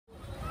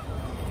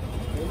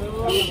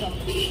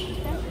Namaste.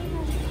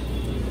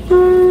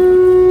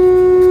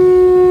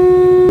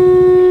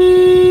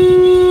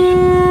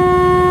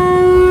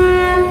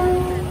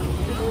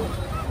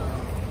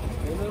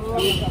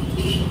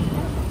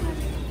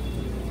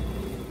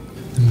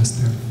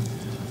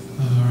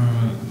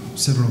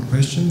 Several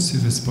questions,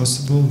 if it's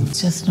possible.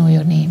 Just know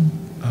your name.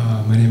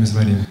 My name is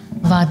Vadim.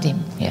 Vadim,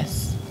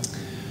 yes.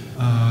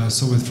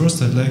 So at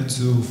first I'd like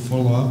to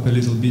follow up a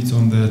little bit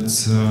on that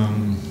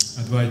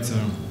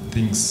Advaita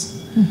things.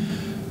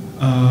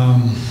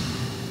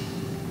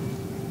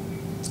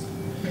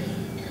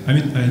 I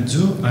mean, I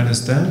do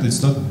understand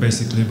it's not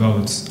basically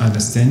about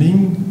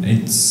understanding,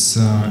 it's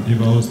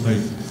about like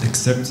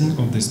accepting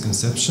of this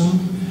conception.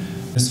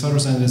 As far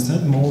as I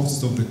understand,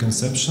 most of the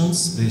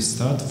conceptions, they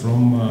start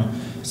from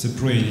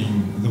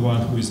separating the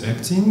one who is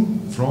acting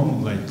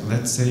from, like,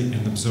 let's say,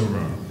 an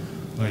observer.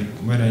 Like,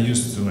 when I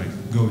used to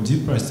go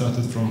deeper, I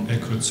started from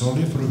Eckhart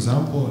Tolle, for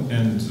example,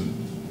 and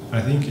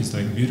I think it's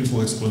like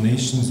beautiful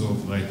explanations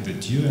of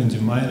that you and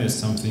your mind is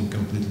something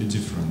completely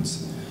different.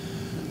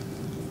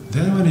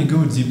 Then when you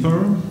go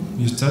deeper,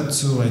 you start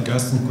to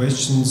asking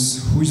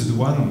questions, who is the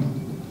one,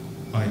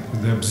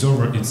 the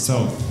observer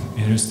itself?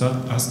 And you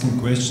start asking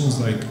questions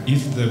like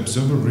if the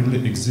observer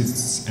really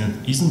exists, and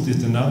isn't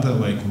it another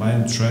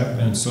mind trap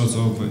and sort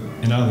of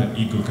another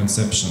ego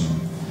conception?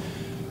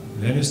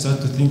 Then you start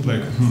to think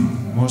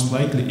most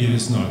likely it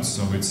is not.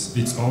 So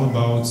it's all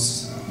about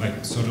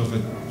sort of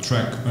a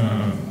track.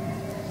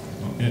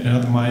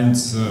 Another mind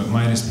is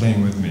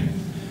playing with me.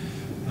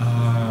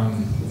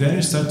 Then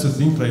you start to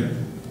think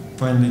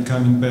finally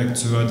coming back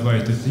to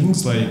Advaita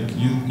things,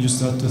 you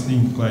start to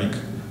think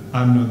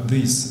I'm not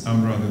this,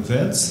 I'm rather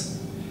that.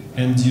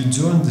 And you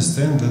do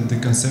understand that the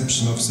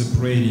conception of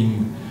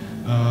separating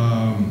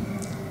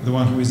the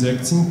one who is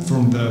acting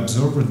from the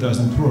observer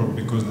doesn't work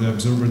because the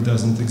observer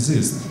doesn't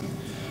exist.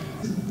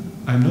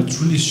 I'm not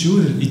really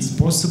sure that it's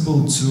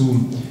possible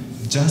to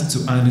just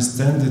to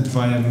understand it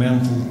via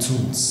mental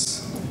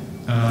tools.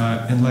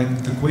 And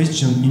the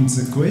question in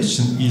the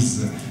question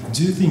is,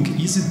 do you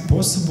think is it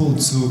possible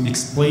to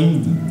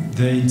explain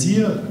the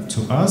idea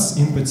to us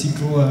in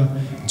particular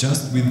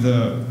just with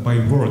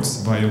via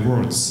words,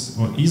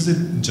 or is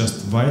it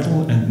just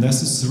vital and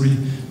necessary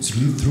to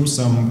live through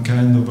some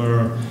kind of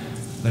a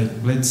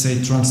let's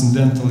say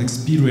transcendental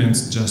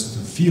experience just to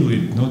feel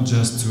it, not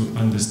just to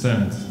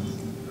understand?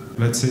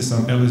 Let's say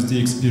some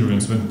LSD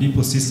experience when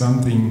people see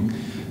something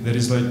that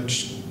is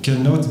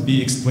cannot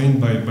be explained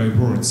by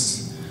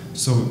words.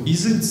 So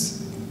is it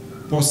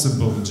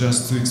possible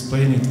just to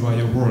explain it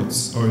via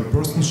words, or a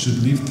person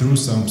should live through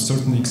some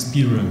certain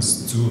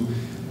experience to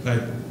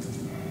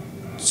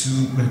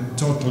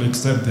totally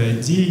accept the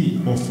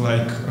idea of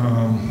that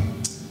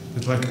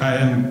I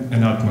am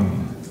an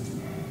Atman?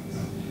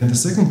 And the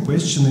second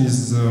question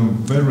is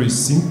very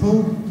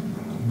simple,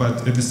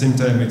 but at the same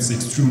time it's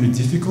extremely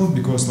difficult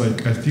because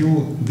I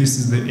feel this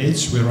is the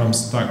edge where I'm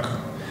stuck.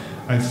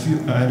 I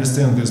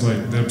understand there's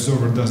the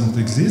observer doesn't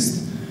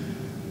exist,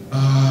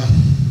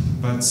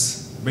 but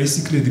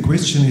basically the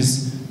question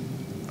is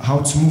how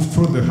to move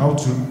further,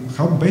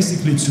 how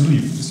basically to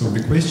live. So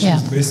the question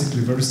is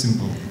basically very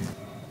simple.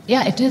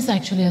 Yeah, it is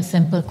actually a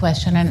simple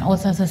question and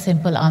also has a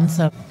simple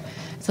answer.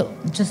 So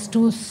just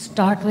to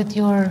start with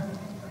your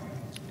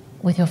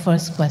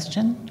first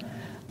question,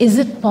 is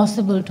it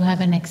possible to have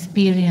an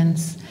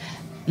experience,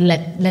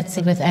 let's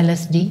say with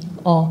LSD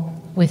or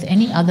with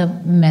any other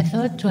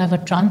method, to have a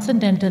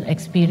transcendental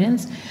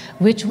experience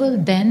which will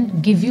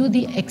then give you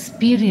the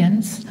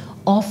experience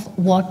of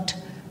what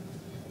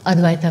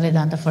Advaita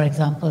Vedanta, for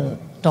example,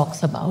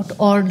 talks about,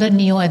 or the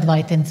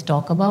Neo-Advaitins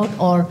talk about,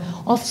 or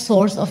of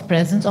source of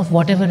presence of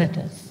whatever it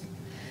is?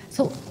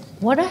 So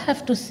what I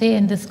have to say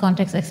in this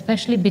context,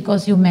 especially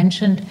because you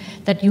mentioned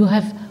that you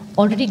have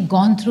already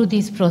gone through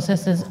these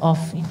processes of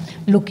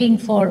looking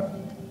for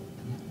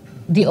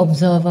the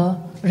observer,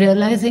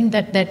 realizing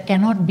that there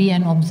cannot be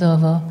an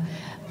observer,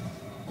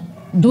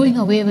 doing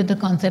away with the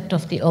concept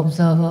of the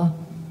observer,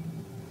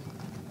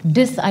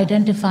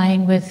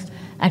 disidentifying with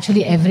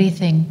actually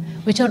everything,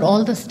 which are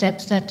all the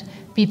steps that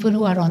people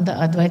who are on the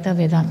Advaita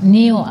Vedanta,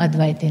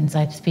 Neo-Advaitins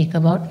I speak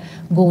about,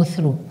 go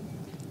through.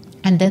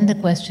 And then the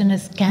question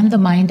is, can the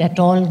mind at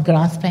all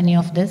grasp any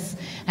of this?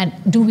 And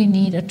do we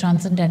need a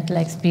transcendental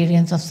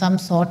experience of some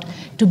sort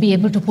to be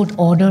able to put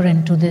order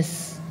into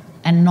this,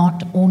 and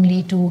not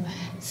only to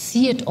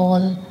see it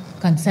all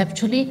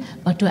conceptually,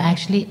 but to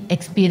actually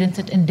experience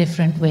it in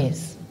different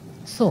ways?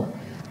 So,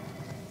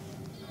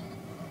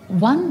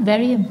 one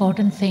very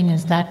important thing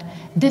is that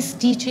this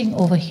teaching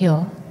over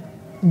here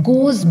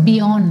goes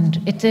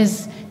beyond, it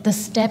is the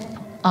step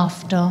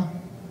after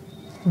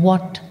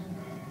what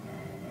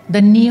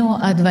the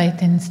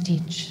Neo-Advaitins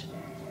teach.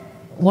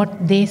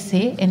 What they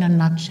say in a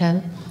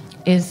nutshell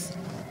is,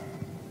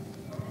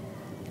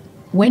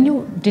 when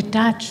you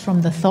detach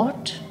from the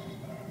thought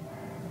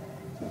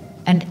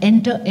and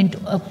enter into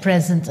a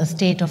presence, a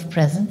state of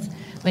presence,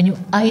 when you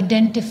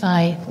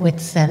identify with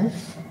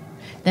self,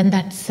 then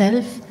that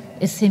self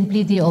is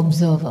simply the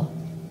observer.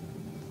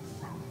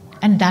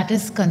 And that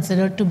is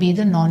considered to be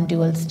the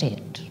non-dual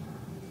state.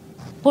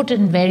 put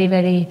in very,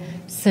 very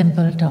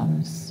simple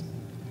terms.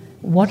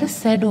 What is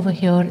said over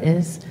here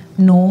is,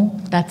 no,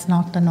 that's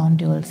not the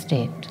non-dual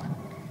state.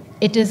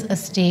 It is a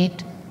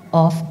state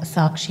of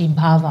Sakshi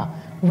Bhava,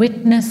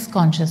 witness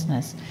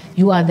consciousness.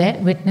 You are there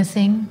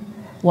witnessing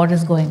what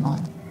is going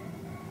on.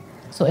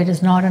 So it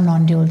is not a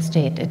non-dual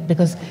state,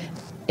 because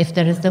if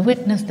there is the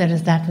witness, there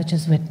is that which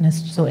is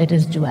witnessed, so it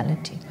is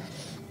duality.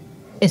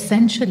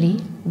 Essentially,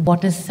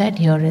 what is said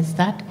here is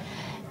that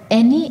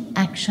any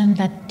action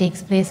that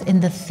takes place in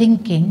the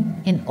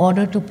thinking in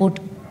order to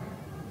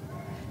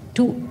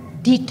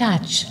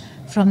detach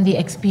from the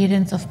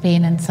experience of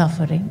pain and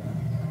suffering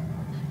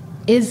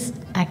is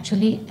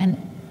actually an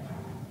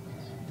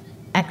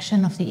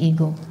action of the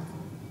ego,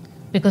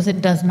 because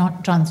it does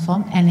not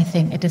transform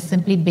anything. It is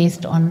simply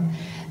based on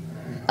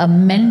a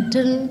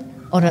mental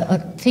or a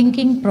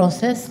thinking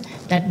process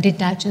that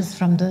detaches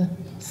from the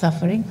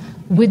suffering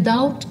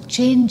without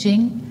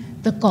changing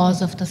the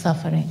cause of the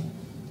suffering,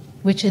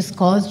 which is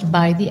caused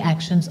by the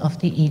actions of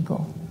the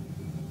ego.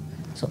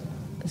 So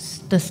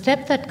the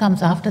step that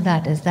comes after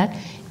that is that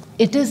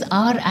it is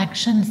our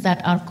actions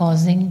that are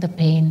causing the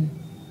pain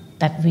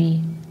that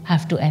we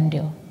have to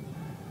endure.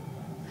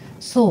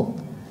 So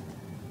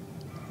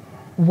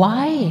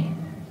why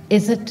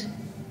is it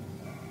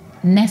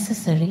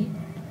necessary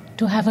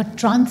to have a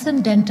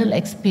transcendental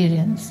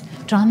experience?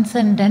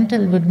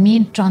 Transcendental would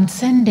mean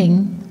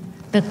transcending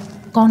the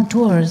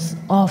contours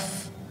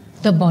of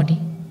the body.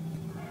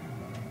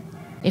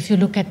 If you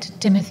look at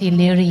Timothy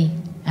Leary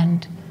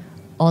and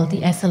all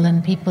the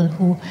SLN people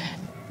who,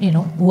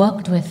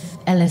 worked with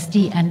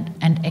LSD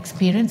and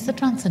experienced the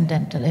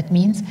transcendental, it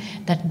means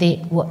that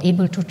they were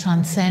able to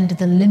transcend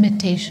the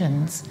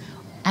limitations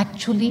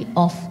actually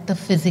of the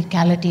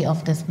physicality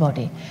of this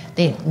body.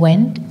 They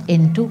went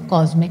into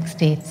cosmic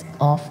states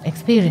of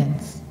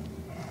experience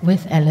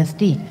with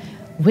LSD,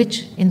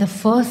 which in the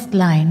first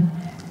line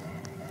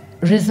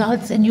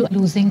results in you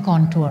losing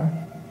contour.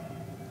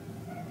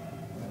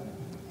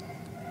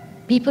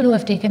 People who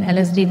have taken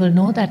LSD will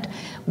know that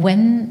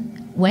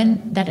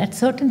that at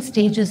certain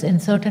stages in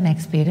certain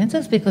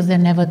experiences, because they're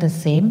never the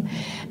same,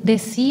 they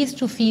cease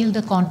to feel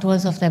the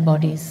contours of their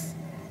bodies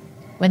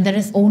when there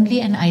is only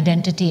an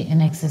identity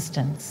in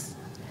existence.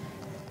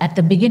 At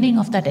the beginning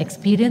of that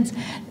experience,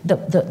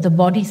 the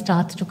body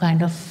starts to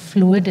kind of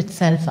fluid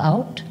itself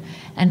out,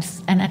 and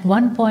at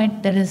one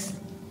point there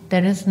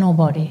is no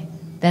body.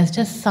 There's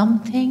just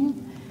something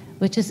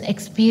which is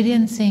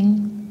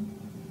experiencing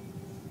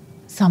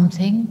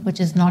something which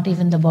is not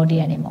even the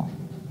body anymore.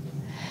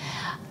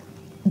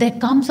 There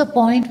comes a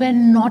point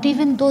when not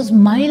even those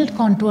mild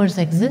contours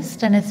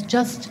exist, and it's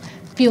just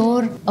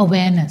pure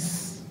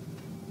awareness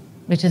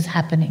which is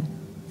happening.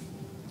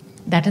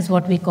 That is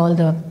what we call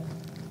the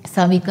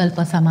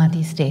Savikalpa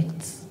Samadhi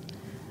states,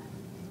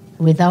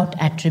 without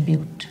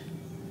attribute.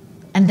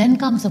 And then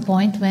comes a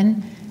point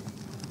when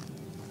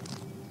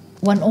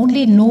one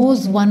only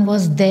knows one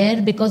was there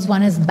because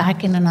one is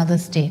back in another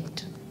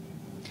state.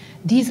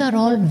 These are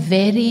all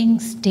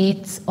varying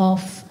states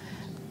of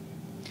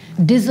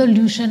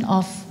dissolution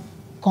of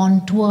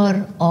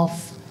contour of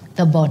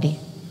the body.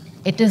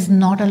 It is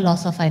not a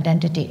loss of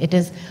identity. It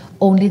is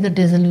only the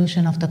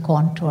dissolution of the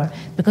contour,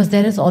 because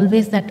there is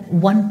always that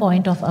one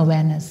point of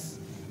awareness,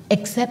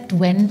 except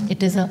when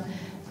it is a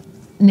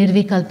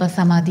Nirvikalpa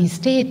Samadhi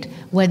state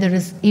where there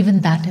is,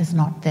 even that is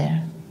not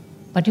there.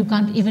 But you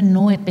can't even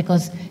know it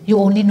because you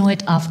only know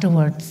it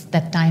afterwards,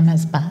 that time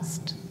has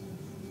passed.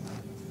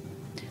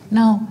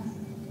 Now,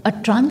 a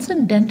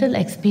transcendental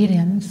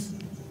experience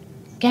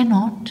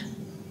cannot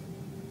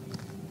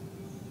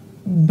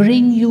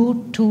bring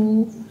you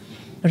to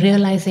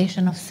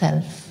realization of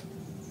self,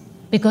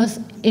 because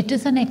it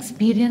is an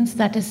experience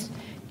that is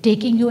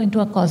taking you into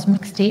a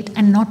cosmic state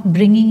and not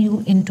bringing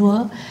you into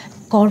a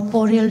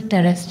corporeal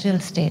terrestrial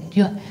state.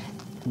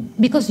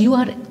 Because you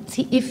are,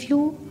 see, if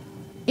you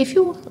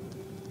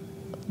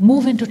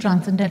move into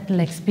transcendental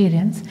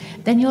experience,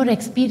 then your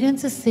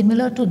experience is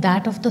similar to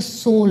that of the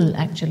soul,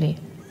 actually.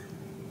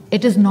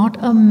 It is not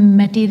a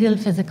material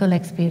physical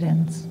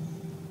experience.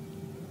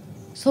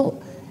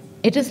 So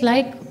it is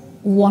like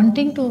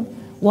wanting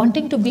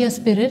to be a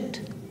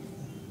spirit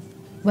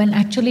when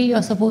actually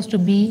you're supposed to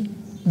be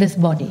this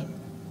body.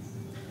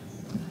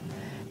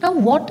 Now,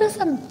 what does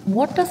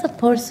a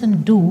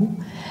person do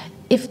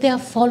if they are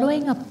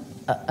following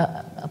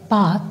a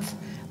path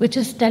which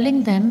is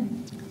telling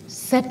them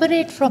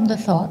separate from the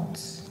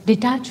thoughts,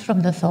 detach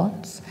from the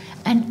thoughts,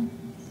 and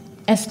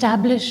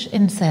establish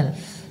in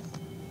self,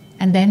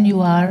 and then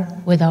you are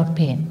without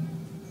pain?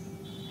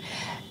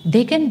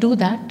 They can do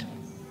that,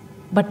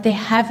 but they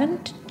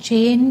haven't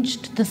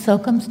changed the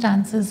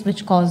circumstances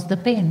which cause the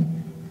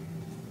pain.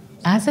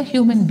 As a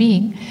human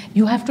being,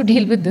 you have to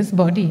deal with this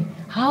body.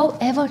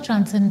 However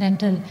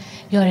transcendental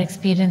your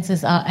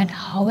experiences are, and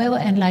however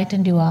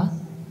enlightened you are,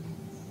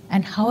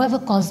 and however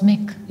cosmic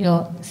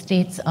your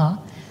states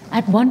are,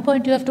 at one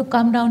point you have to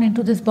come down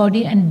into this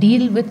body and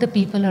deal with the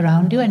people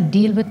around you and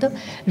deal with the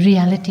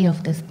reality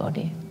of this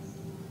body.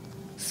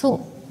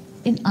 So,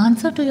 in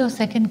answer to your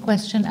second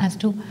question as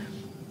to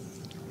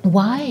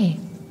why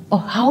Or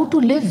how to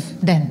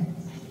live then?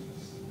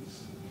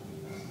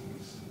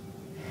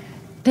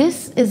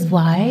 This is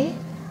why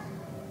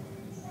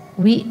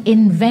we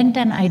invent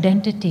an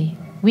identity.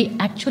 We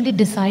actually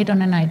decide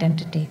on an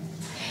identity.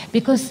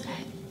 Because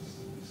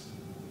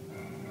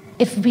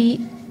if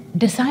we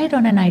decide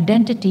on an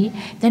identity,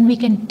 then we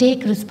can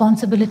take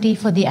responsibility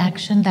for the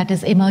action that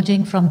is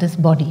emerging from this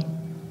body.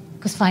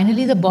 Because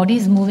finally the body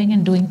is moving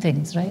and doing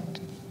things, right?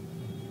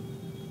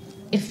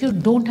 If you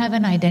don't have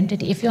an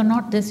identity, if you're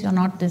not this, you're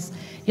not this,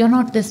 you're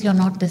not this, you're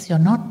not this, you're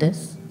not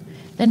this,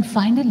 then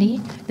finally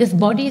this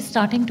body is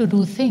starting to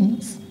do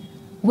things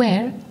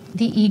where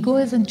the ego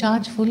is in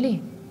charge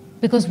fully.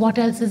 Because what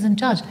else is in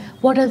charge?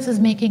 What else is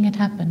making it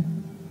happen?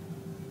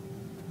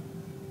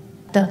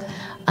 The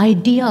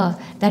idea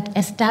that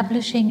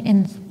establishing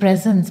in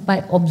presence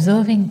by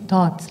observing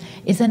thoughts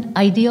is an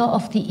idea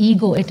of the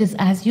ego. It is,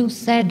 as you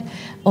said,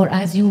 or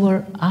as you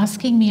were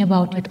asking me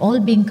about it, all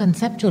being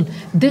conceptual.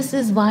 This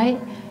is why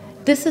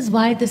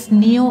this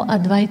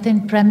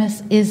Neo-Advaitin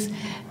premise is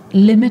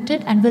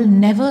limited and will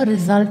never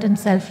result in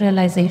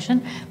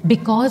self-realization,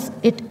 because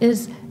it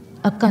is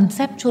a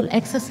conceptual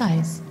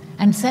exercise,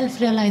 and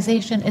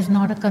self-realization is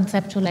not a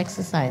conceptual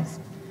exercise.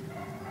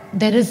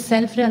 There is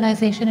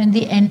self-realization in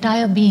the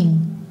entire being.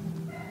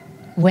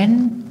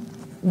 When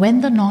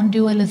the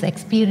non-dual is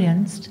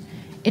experienced,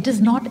 it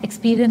is not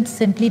experienced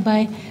simply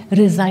by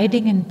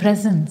residing in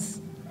presence,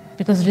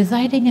 because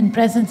residing in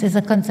presence is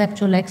a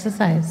conceptual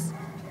exercise.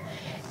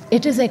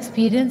 It is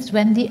experienced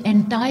when the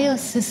entire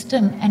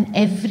system and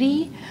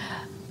every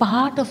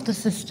part of the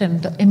system,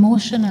 the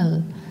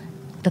emotional,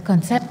 the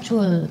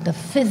conceptual, the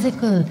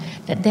physical,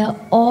 that they are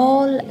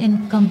all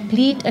in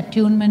complete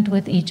attunement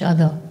with each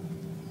other.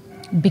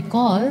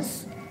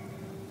 Because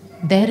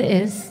there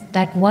is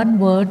that one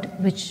word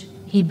which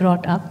he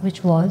brought up,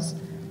 which was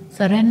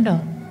surrender.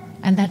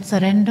 And that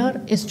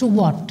surrender is to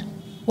what?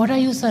 What are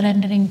you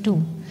surrendering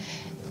to?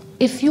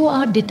 If you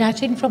are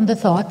detaching from the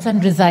thoughts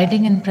and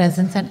residing in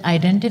presence and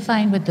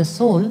identifying with the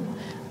soul,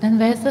 then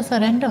where's the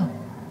surrender?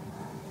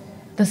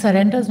 The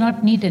surrender is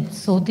not needed.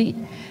 So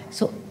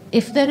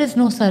if there is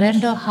no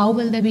surrender, how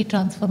will there be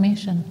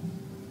transformation?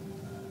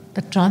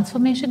 The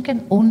transformation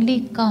can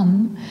only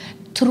come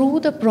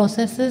through the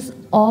processes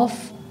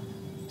of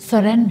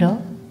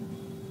surrender,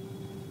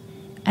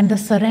 and the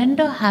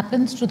surrender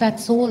happens to that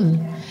soul.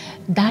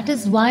 That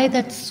is why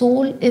that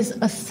soul is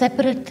a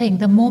separate thing.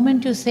 The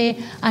moment you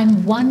say,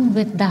 I'm one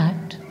with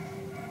that,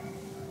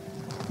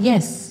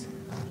 yes,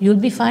 you'll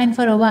be fine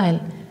for a while.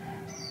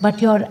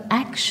 But your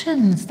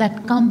actions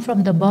that come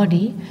from the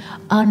body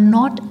are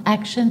not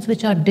actions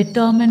which are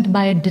determined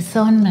by a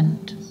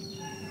discernment.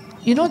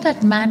 You know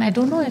that man, I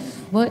don't know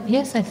if,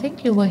 yes, I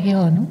think you were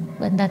here, no?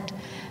 When that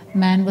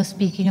man was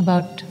speaking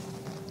about,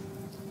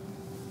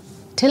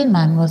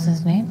 Tillman was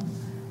his name.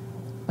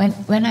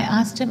 When I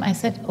asked him, I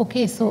said,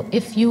 okay, so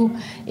if you're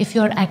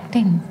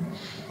acting,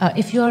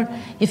 if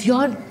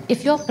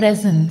you're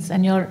presence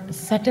and you're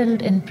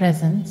settled in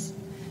presence,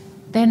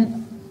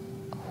 then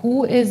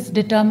who is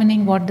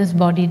determining what this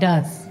body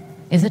does?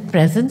 Is it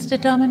presence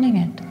determining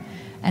it?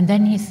 And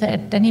then he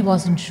said, then he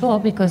wasn't sure,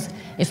 because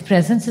if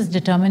presence is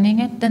determining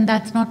it, then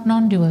that's not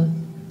non-dual.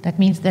 That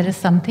means there is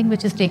something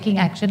which is taking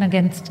action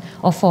against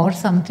or for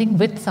something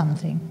with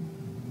something.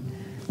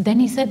 Then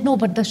he said, no,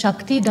 but the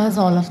Shakti does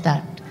all of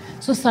that.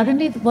 So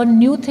suddenly one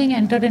new thing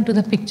entered into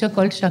the picture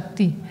called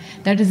Shakti,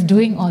 that is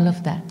doing all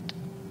of that,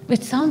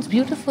 which sounds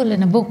beautiful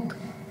in a book.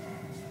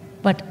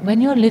 But when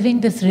you're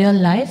living this real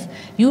life,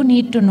 you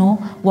need to know,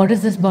 what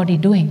is this body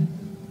doing?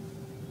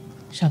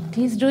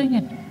 Shakti is doing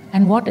it.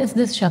 And what is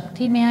this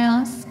Shakti, may I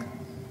ask?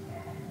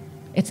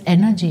 It's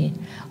energy.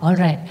 All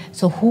right.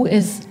 So who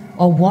is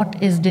or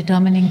what is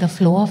determining the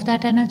flow of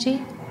that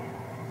energy?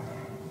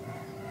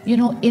 You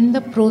know, in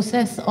the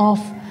process of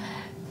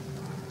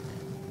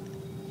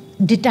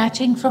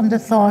detaching from the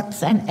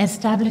thoughts and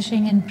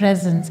establishing in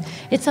presence,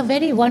 it's a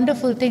very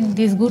wonderful thing.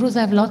 These gurus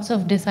have lots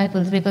of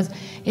disciples, because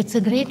it's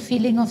a great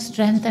feeling of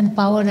strength and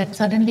power that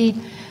suddenly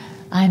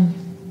I'm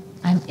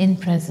in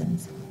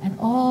presence. And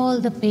all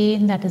the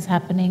pain that is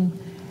happening,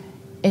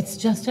 it's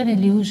just an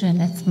illusion.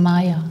 It's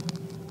Maya.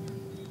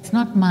 It's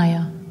not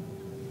Maya,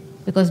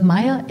 because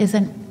Maya is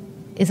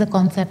a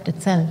concept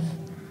itself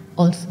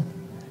also.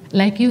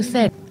 Like you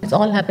said, it's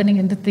all happening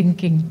in the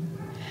thinking.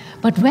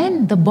 But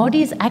when the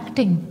body is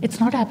acting, it's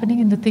not happening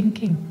in the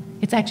thinking.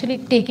 It's actually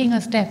taking a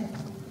step.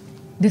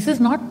 This is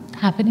not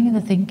happening in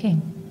the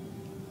thinking.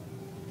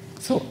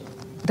 So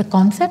the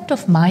concept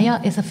of Maya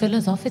is a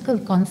philosophical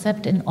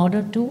concept in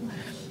order to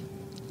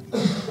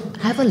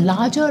have a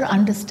larger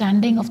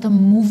understanding of the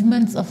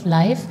movements of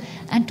life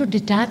and to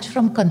detach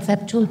from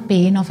conceptual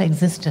pain of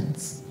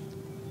existence.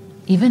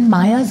 Even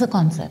Maya is a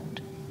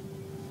concept.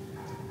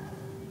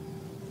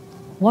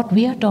 What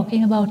we are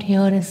talking about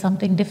here is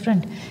something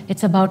different.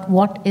 It's about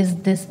what is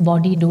this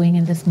body doing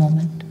in this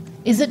moment.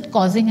 Is it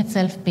causing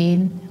itself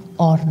pain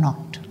or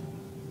not?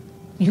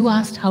 You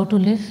asked how to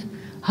live.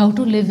 How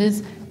to live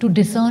is to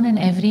discern in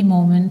every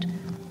moment,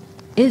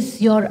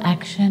 is your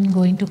action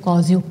going to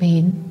cause you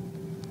pain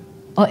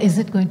or is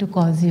it going to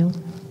cause you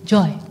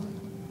joy?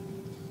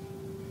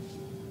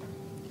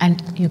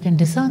 And you can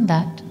discern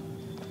that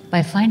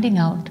by finding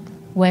out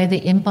where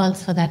the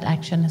impulse for that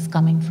action is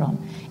coming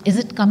from. Is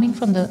it coming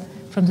from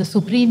the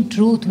supreme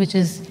truth, which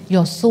is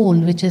your soul,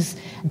 which is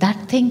that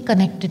thing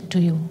connected to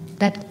you,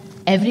 that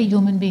every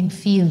human being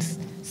feels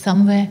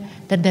somewhere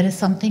that there is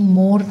something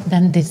more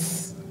than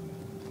this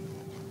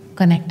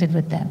connected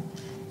with them?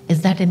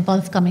 Is that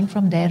impulse coming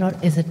from there, or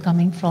is it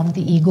coming from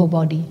the ego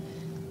body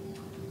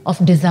of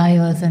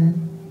desires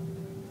and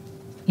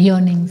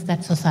yearnings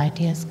that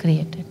society has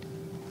created?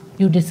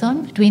 You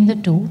discern between the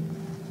two.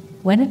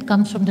 When it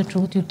comes from the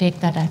truth, you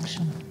take that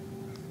action.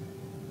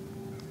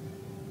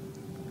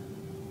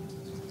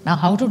 Now,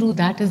 how to do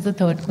that is the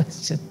third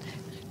question.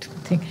 I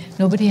don't think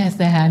nobody has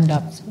their hand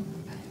up, so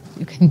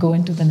you can go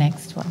into the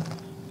next one.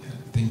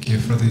 Thank you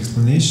for the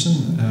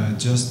explanation.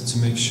 Just to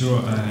make sure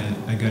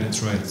I got it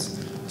right.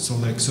 So,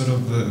 like, sort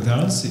of the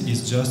answer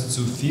is just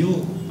to feel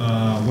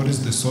what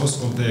is the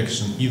source of the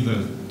action,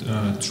 either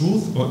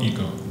truth or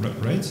ego,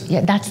 right?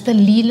 Yeah, that's the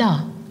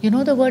lila. You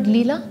know the word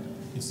lila?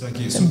 It's like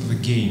a sort of a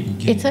game.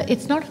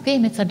 It's not a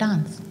game, it's a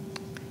dance.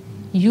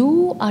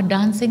 You are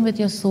dancing with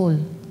your soul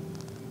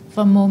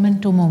from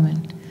moment to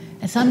moment.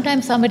 And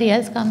sometimes somebody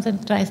else comes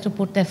and tries to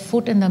put their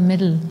foot in the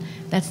middle.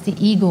 That's the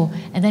ego.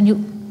 And then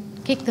you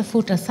kick the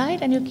foot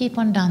aside and you keep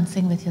on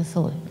dancing with your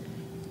soul.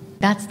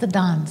 That's the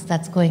dance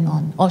that's going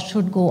on, or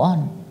should go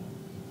on.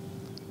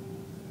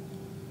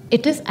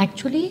 It is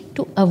actually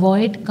to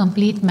avoid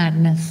complete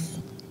madness.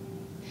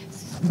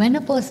 When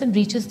a person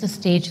reaches the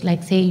stage,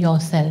 like say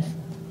yourself,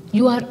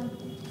 you are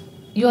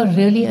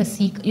really a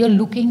seeker.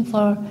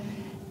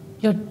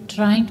 You're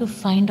trying to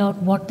find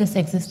out what this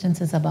existence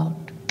is about.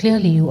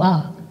 Clearly you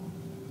are.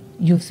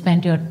 You've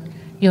spent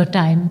your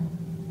time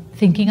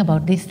thinking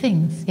about these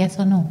things, yes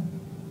or no?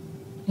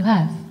 You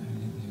have.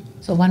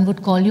 So one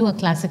would call you a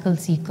classical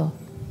seeker.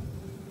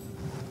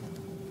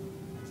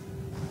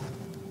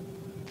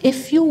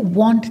 If you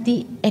want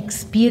the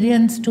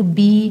experience to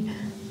be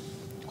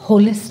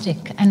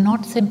holistic and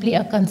not simply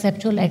a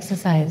conceptual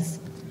exercise,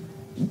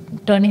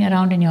 turning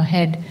around in your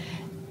head,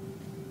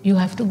 you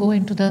have to go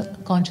into the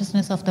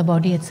consciousness of the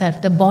body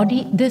itself. The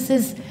body, this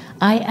is,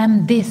 I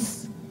am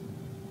this.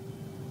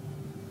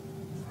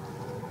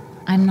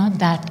 I'm not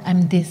that,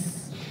 I'm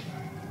this.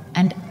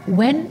 And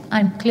when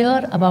I'm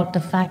clear about the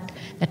fact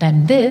that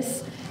I'm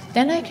this,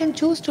 then I can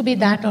choose to be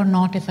that or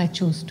not if I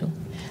choose to.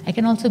 I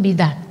can also be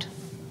that.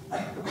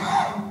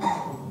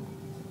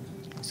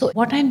 So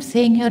what I'm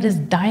saying here is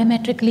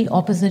diametrically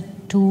opposite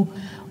to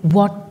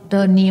what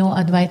the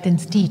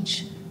Neo-Advaitins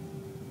teach,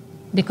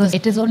 because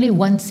it is only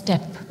one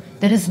step.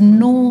 There is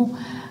no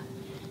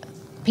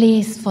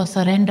place for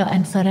surrender,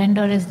 and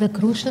surrender is the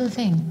crucial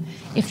thing.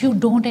 If you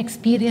don't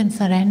experience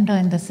surrender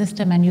in the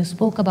system, and you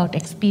spoke about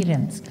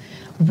experience,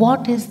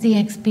 what is the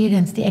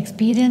experience? The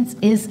experience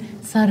is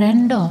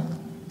surrender,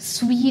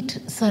 sweet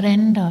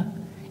surrender.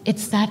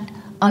 It's that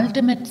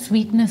ultimate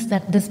sweetness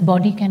that this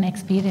body can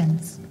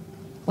experience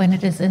when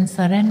it is in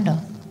surrender.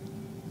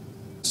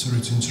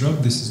 Sorry to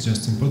interrupt, this is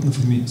just important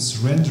for me.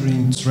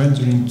 Surrendering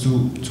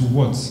to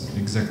what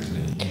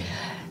exactly?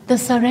 The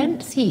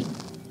surrender, see,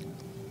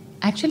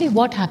 actually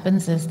what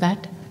happens is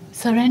that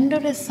surrender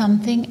is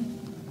something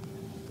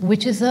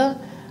which is a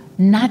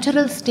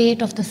natural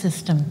state of the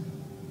system.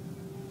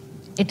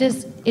 It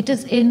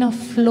is in a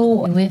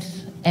flow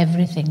with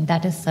everything.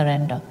 That is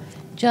surrender.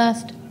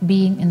 Just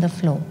being in the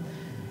flow.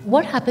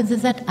 What happens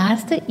is that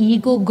as the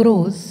ego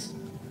grows,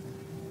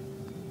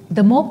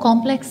 the more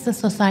complex the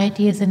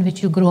society is in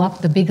which you grow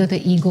up, the bigger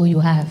the ego you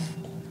have.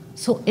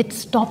 So it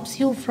stops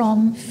you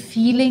from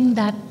feeling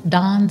that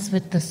dance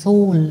with the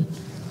soul,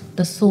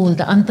 the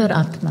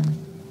Antaratman.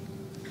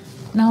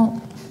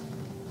 Now,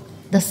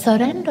 the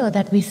surrender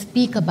that we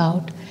speak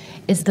about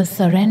is the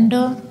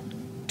surrender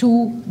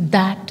to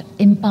that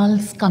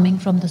impulse coming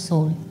from the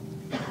soul.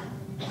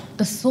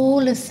 The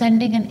soul is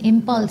sending an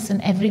impulse in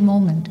every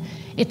moment.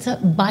 It's a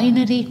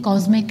binary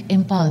cosmic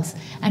impulse.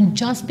 And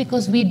just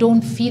because we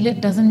don't feel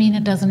it doesn't mean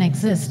it doesn't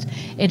exist.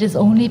 It is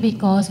only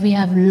because we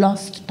have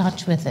lost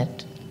touch with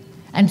it.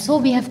 And so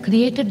we have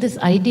created this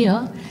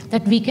idea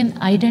that we can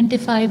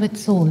identify with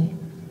soul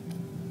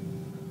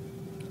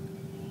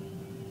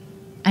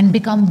and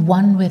become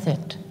one with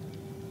it.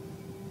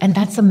 And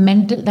that's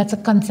a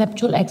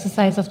conceptual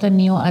exercise of the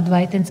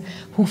Neo-Advaitins,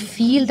 who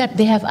feel that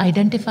they have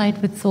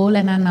identified with soul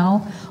and are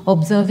now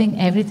observing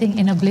everything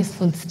in a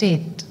blissful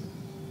state.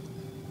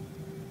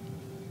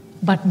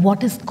 But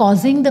what is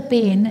causing the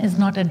pain is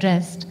not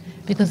addressed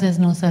because there's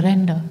no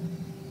surrender.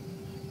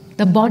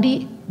 The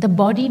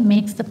body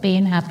makes the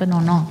pain happen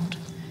or not.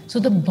 So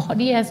the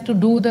body has to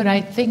do the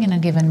right thing in a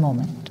given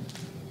moment.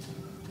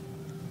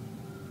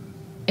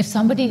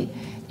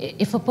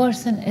 If a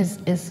person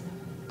is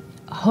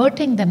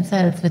hurting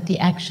themselves with the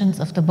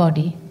actions of the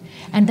body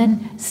and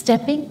then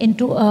stepping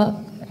into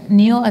a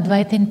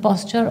Neo-Advaitin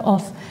posture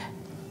of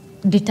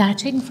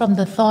detaching from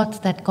the thoughts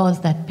that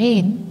cause that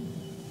pain,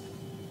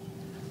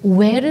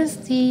 where is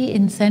the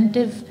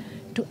incentive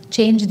to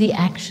change the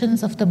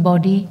actions of the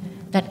body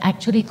that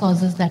actually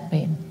causes that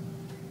pain?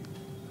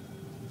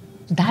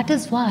 That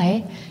is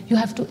why you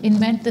have to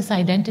invent this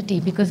identity,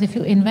 because if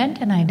you invent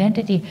an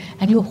identity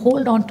and you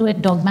hold on to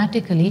it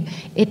dogmatically,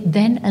 it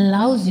then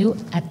allows you,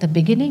 at the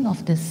beginning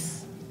of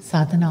this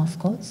sadhana, of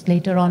course,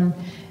 later on,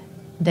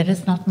 there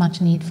is not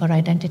much need for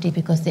identity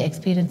because the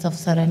experience of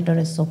surrender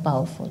is so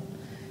powerful.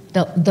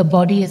 The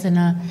body is in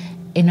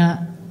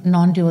a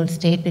non-dual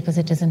state because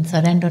it is in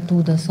surrender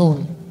to the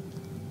soul.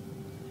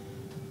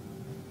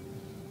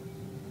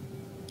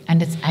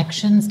 And its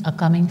actions are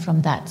coming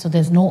from that. So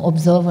there's no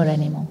observer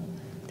anymore.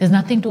 There's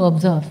nothing to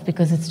observe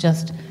because it's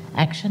just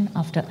action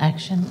after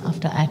action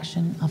after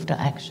action after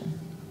action.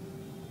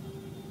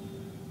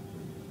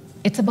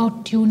 It's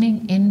about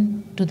tuning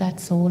in to that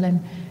soul and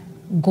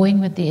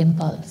going with the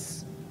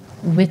impulse,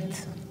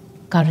 with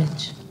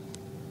courage,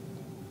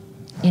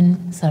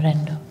 in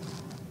surrender.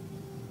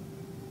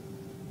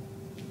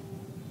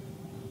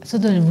 So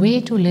the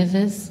way to live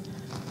is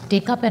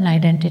take up an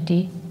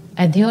identity,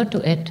 adhere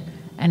to it,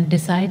 and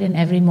decide in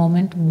every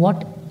moment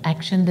what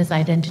action this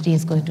identity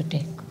is going to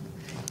take.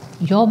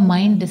 Your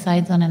mind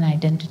decides on an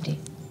identity.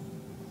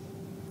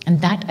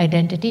 And that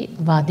identity,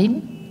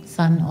 Vadim,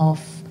 son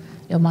of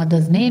your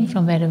mother's name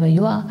from wherever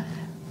you are,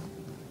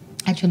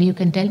 actually you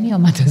can tell me your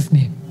mother's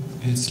name.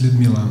 It's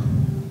Ludmila.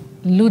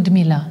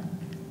 Ludmila.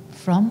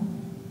 From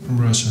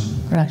Russia.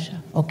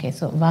 Russia. Okay,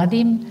 so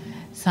Vadim,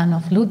 son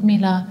of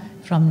Ludmila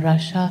from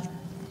Russia,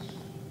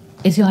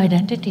 is your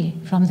identity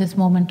from this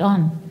moment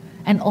on.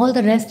 And all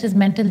the rest is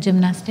mental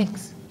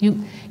gymnastics.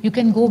 You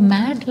can go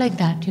mad like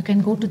that. You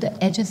can go to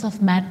the edges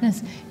of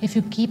madness if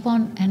you keep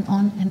on and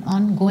on and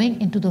on going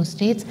into those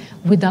states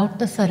without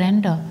the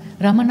surrender.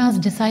 Ramana's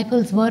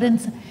disciples were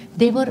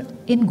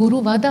in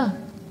Guru Vada.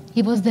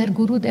 He was their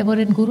guru. They were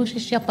in Guru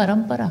Shishya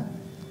Parampara.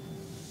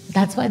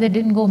 That's why they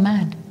didn't go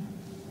mad.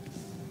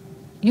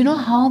 You know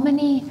how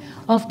many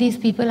of these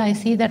people I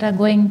see that are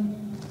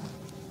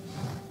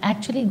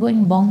actually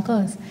going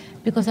bonkers?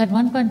 Because at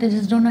one point they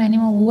just don't know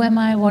anymore, who am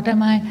I, what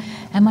am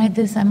I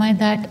this, am I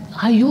that,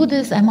 are you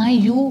this, am I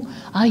you,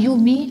 are you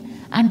me?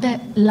 And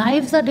their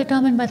lives are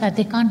determined by that.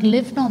 They can't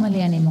live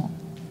normally anymore.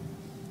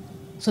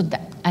 So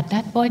at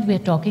that point we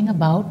are talking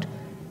about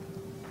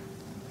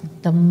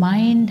the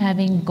mind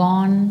having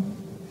gone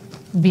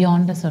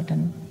beyond a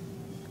certain,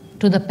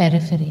 to the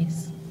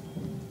peripheries.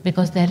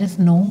 Because there is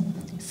no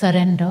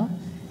surrender,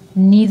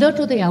 neither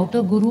to the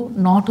outer guru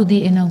nor to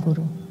the inner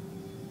guru.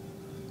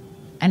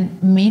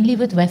 And mainly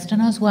with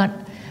Westerners who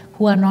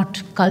are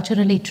not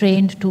culturally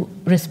trained to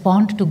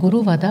respond to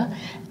Guru Vada,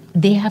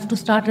 they have to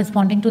start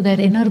responding to their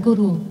inner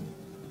guru.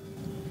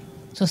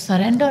 So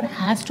surrender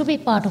has to be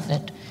part of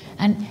it.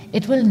 And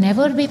it will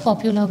never be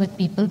popular with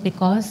people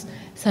because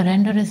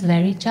surrender is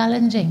very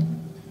challenging.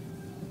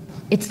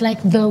 It's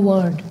like the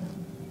word.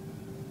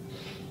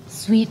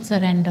 Sweet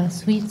surrender,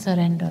 sweet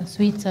surrender,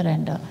 sweet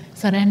surrender.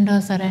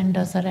 Surrender,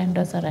 surrender,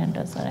 surrender,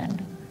 surrender,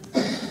 surrender.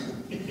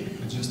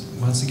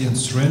 Once again,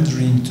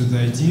 surrendering to the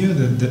idea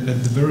that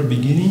at the very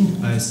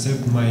beginning I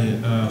accept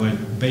my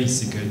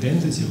basic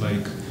identity,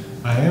 like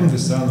I am the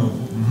son of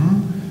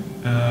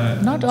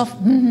not of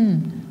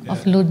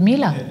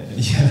Ludmila.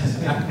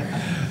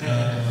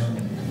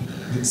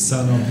 The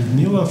son of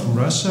Ludmila from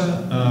Russia.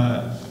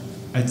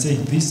 I take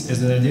this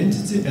as an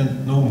identity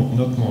and no more,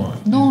 not more.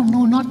 No,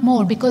 not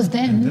more, because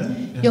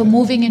then you're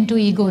moving into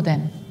ego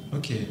then.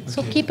 Okay.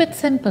 So keep it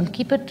simple,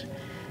 keep it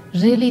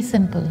really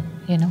simple,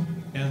 you know.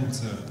 And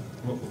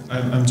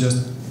I'm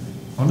just,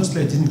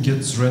 honestly, I didn't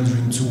get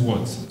surrendering to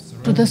what?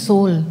 To the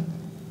soul.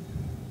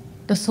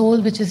 The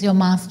soul which is your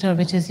master,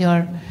 which is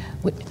your...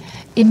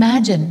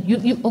 Imagine,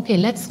 okay,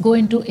 let's go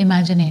into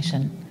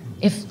imagination.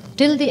 If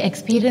till the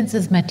experience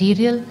is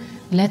material,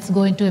 let's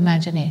go into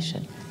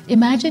imagination.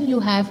 Imagine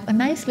you have a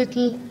nice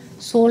little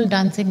soul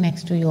dancing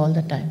next to you all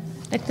the time.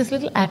 Like this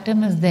little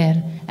atom is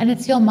there, and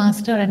it's your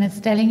master, and it's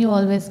telling you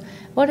always,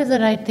 what is the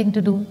right thing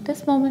to do?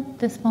 This moment,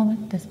 this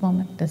moment, this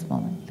moment, this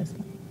moment, this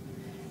moment.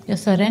 You're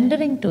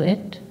surrendering to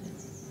it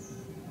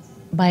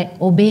by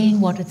obeying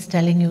what it's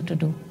telling you to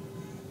do.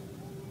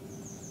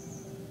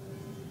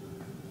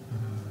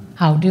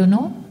 How do you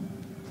know?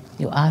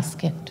 You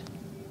ask it.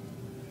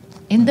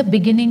 In the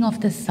beginning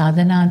of this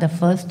sadhana, the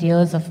first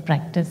years of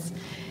practice,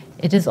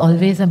 it is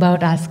always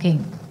about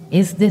asking,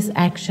 is this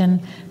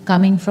action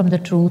coming from the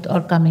truth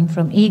or coming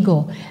from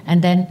ego?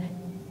 And then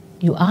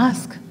you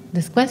ask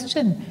this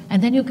question,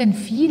 and then you can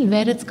feel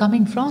where it's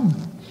coming from.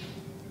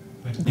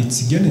 But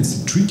it's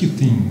a tricky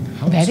thing.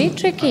 How Very to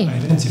tricky.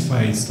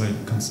 Identify it's like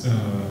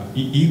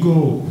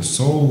ego,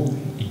 soul.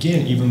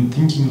 Again, even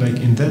thinking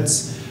like in that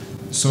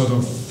sort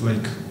of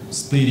like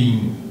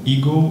splitting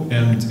ego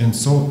and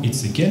soul.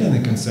 It's again in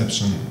a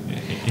conception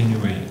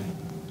anyway.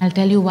 I'll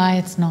tell you why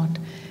it's not.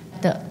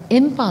 The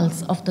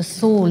impulse of the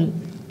soul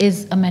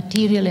is a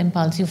material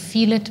impulse. You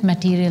feel it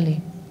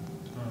materially.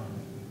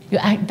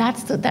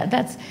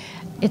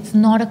 It's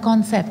not a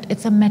concept.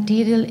 It's a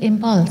material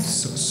impulse.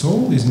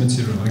 Soul is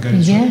material. I got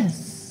it.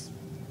 Yes,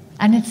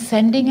 and it's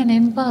sending an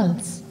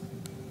impulse.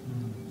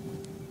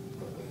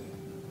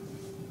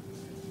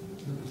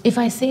 If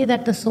I say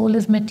that the soul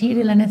is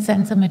material and it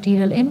sends a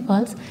material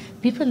impulse,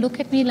 people look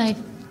at me like,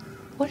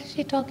 What is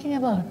she talking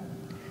about?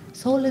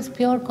 Soul is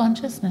pure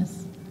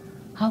consciousness.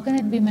 How can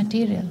it be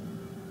material?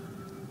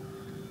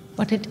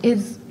 But it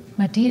is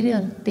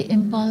material. The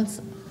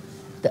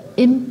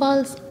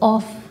impulse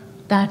of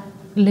that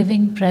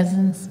living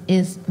presence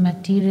is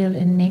material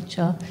in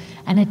nature,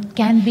 and it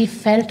can be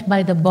felt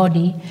by the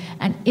body.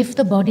 And if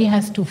the body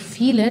has to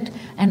feel it,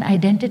 an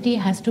identity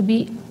has to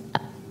be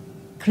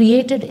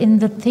created in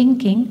the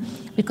thinking,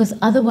 because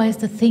otherwise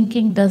the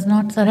thinking does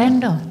not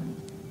surrender.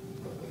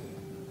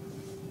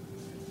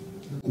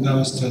 Now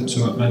I start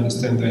to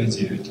understand the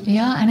idea.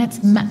 Yeah, and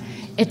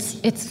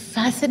it's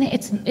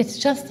fascinating. It's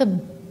just the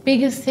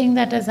biggest thing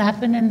that has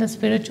happened in the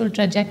spiritual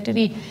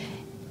trajectory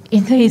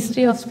in the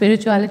history of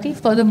spirituality.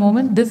 For the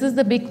moment, this is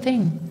the big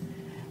thing.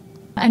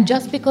 And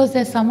just because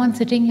there's someone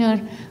sitting here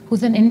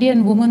who's an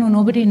Indian woman who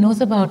nobody knows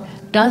about,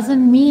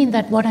 doesn't mean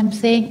that what I'm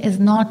saying is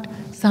not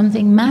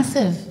something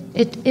massive.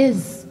 It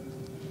is.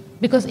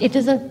 Because it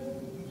is a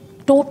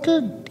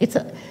total, it's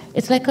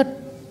like a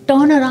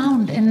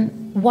turnaround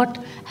in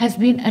what has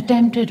been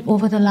attempted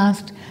over the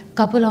last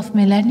couple of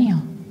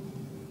millennia.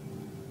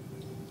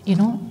 You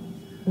know,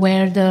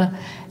 where the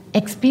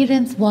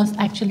experience was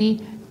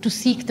actually to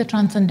seek the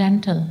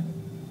transcendental,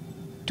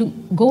 to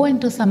go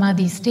into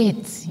samadhi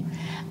states,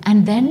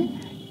 and then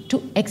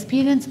to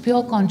experience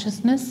pure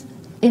consciousness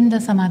in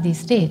the samadhi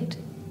state,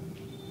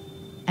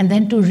 and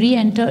then to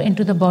re-enter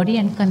into the body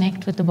and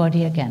connect with the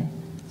body again.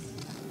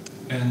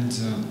 And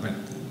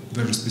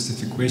very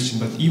specific question,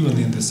 but even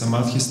in the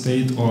samadhi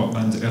state or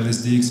under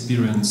LSD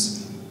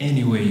experience,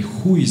 anyway,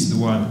 who is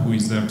the one who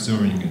is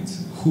observing it?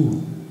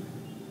 Who?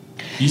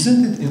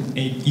 Isn't it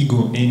an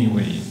ego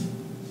anyway?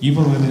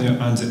 Even when you're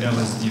under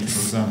LSD, for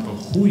example,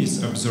 who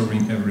is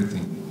observing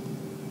everything?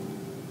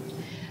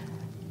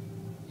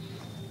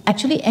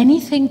 Actually,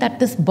 anything that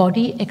this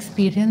body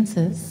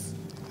experiences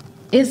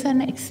is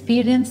an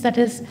experience that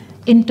is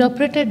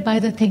interpreted by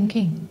the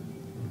thinking.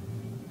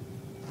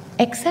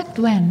 Except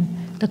when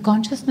the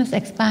consciousness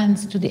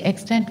expands to the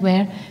extent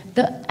where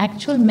the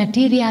actual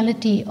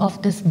materiality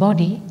of this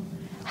body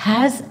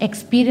has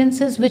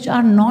experiences which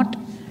are not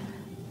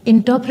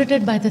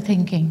interpreted by the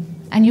thinking.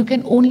 And you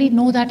can only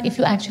know that if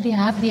you actually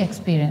have the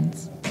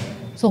experience.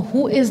 So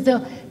who is the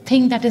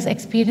thing that is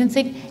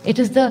experiencing? It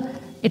is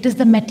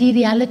the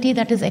materiality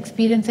that is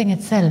experiencing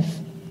itself.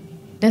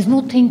 There's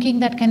no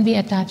thinking that can be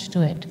attached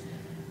to it.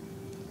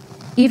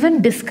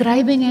 Even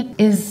describing it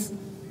is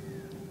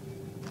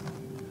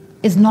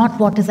not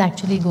what is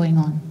actually going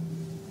on.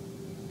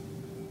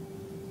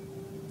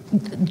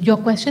 Your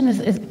question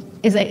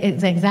is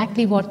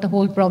exactly what the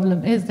whole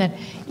problem is, that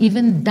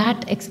even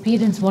that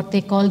experience, what they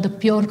call the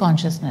pure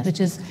consciousness, which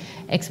is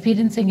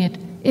experiencing it,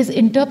 is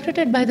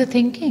interpreted by the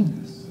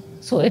thinking.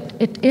 So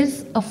it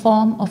is a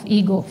form of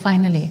ego,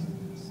 finally.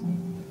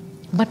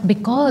 But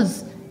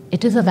because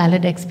it is a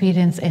valid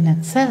experience in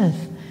itself,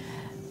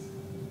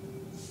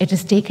 it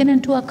is taken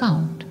into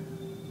account.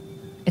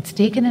 It's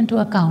taken into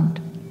account.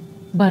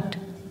 But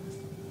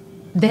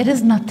there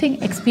is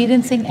nothing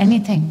experiencing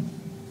anything.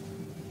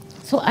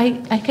 So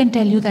I can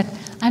tell you that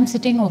I'm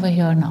sitting over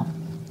here now.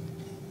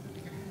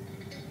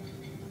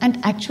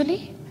 And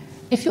actually,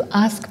 if you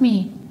ask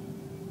me,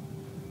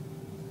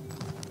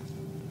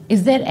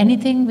 is there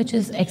anything which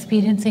is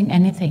experiencing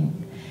anything?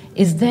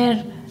 Is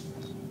there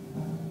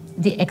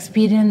the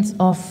experience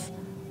of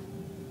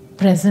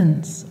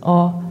presence?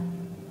 Or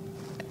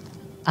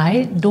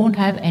I don't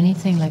have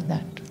anything like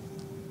that.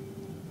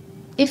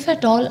 If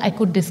at all I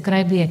could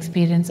describe the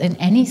experience in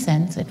any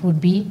sense, it would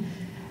be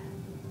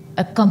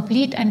a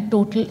complete and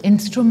total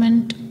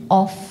instrument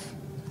of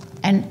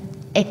an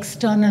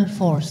external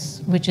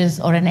force,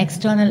 or an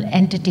external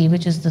entity,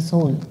 which is the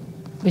soul,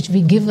 which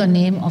we give a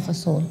name of a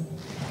soul.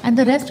 And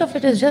the rest of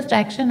it is just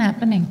action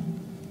happening.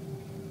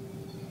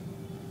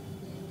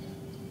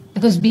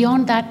 Because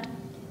beyond that,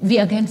 we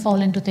again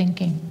fall into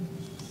thinking.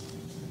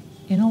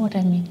 You know what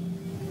I mean?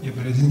 Yeah,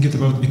 but I didn't get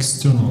about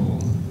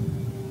external.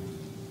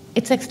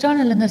 It's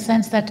external in the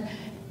sense that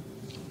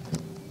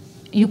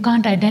you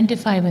can't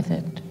identify with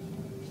it.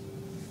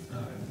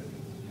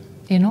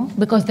 You know,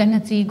 because then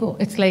it's ego.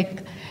 It's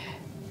like,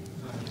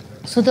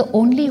 so the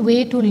only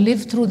way to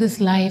live through this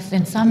life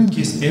in some...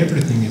 Because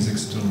everything is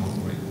external,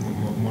 right?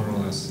 More or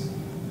less.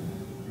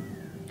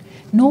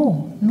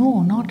 No,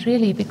 not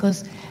really,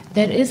 because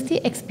there is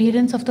the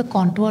experience of the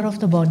contour of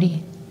the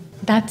body.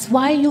 That's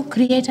why you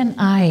create an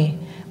I.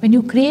 When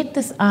you create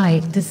this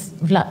I, this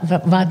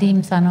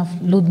Vadim, son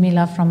of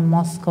Ludmila from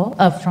Moscow,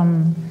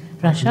 from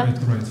Russia. Right,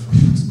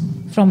 from Moscow.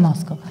 From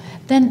Moscow.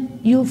 Then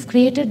you've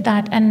created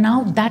that, and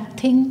now that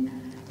thing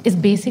is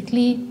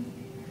basically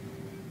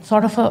it's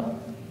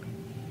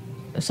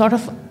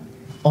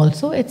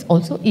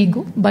also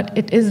ego, but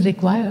it is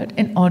required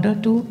in order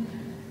to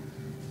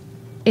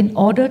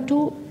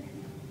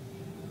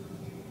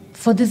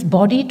for this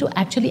body to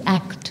actually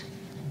act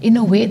in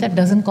a way that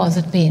doesn't cause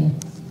it pain.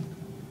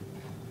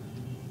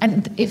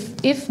 And if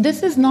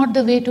this is not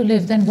the way to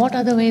live, then what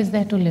other way is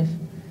there to live?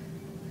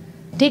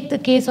 Take the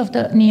case of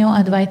the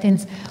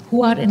Neo-Advaitins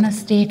who are in a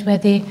state where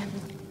they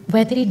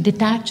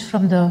detach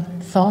from the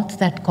thoughts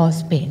that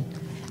cause pain.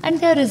 and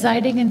they are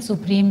residing in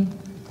supreme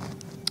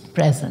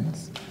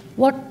presence.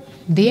 What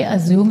they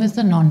assume is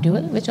the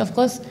non-dual, which of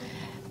course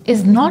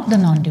is not the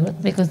non-dual,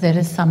 because there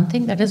is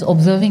something that is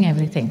observing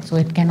everything, so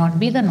it cannot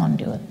be the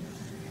non-dual.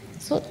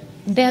 So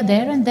they are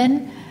there, and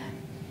then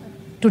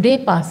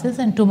today passes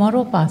and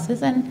tomorrow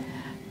passes, and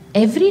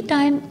every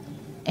time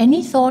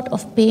any sort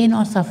of pain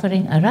or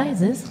suffering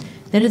arises,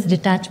 there is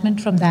detachment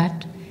from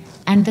that,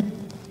 and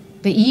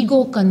the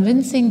ego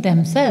convincing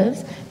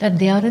themselves that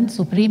they are in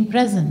supreme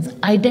presence,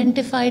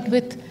 identified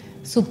with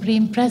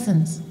supreme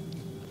presence.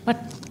 But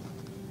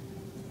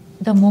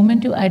the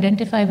moment you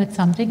identify with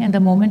something and the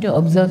moment you're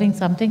observing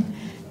something,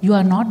 you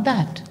are not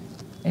that.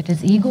 It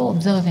is ego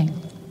observing.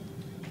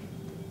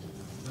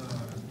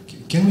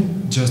 Can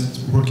we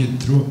just work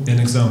it through an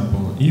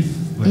example? If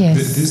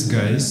these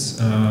guys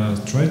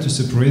try to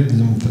separate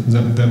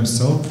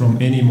themselves from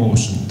any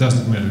emotion,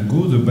 doesn't matter,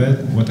 good or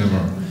bad,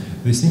 whatever.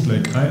 They think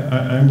like,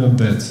 I'm not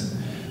that.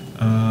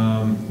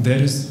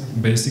 That is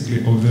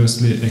basically,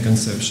 obviously, a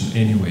conception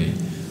anyway.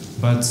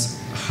 But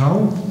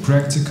how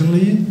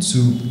practically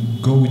to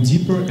go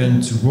deeper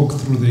and to walk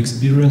through the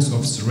experience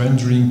of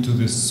surrendering to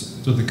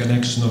the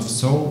connection of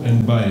soul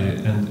and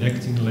body, and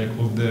acting like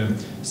of the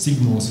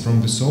signals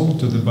from the soul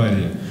to the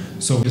body.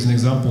 So as an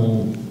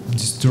example,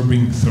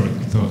 disturbing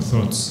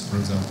thoughts, for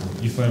example.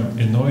 If I'm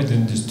annoyed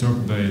and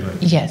disturbed by like...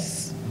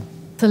 Yes.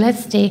 So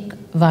let's take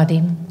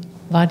Vadim.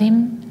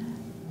 Vadim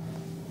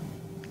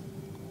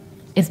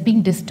is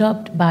being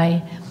disturbed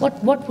by...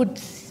 What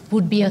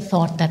would be a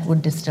thought that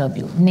would disturb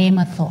you? Name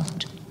a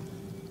thought.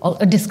 Or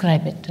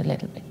describe it a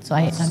little bit. So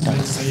let's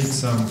say it's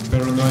some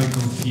paranoid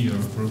fear,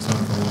 for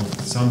example,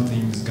 of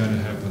something's gonna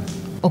happen.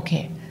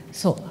 Okay,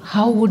 so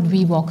how would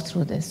we walk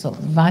through this? So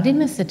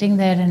Vadim is sitting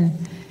there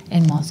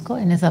in Moscow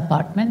in his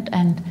apartment,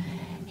 and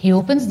he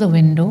opens the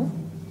window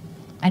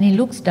and he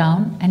looks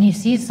down and he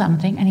sees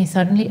something and he's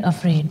suddenly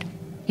afraid.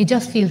 He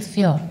just feels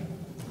fear.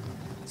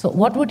 So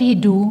what would he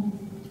do?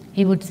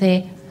 He would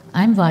say,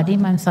 I'm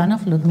Vadim, I'm son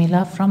of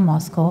Ludmila from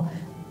Moscow,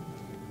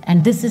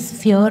 and this is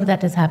fear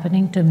that is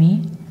happening to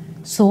me.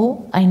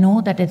 So I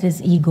know that it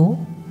is ego.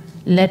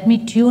 Let me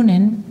tune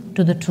in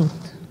to the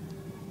truth.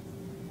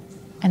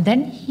 And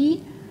then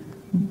he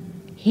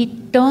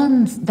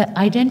turns the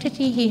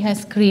identity he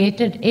has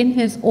created in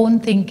his own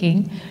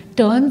thinking,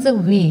 turns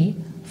away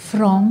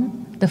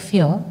from the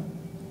fear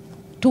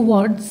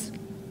towards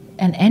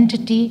an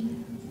entity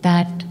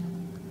that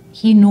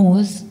he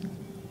knows,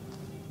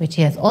 which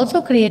he has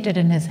also created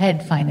in his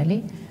head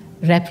finally,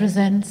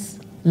 represents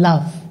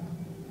love,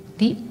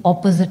 the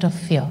opposite of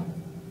fear.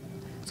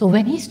 So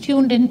when he's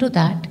tuned into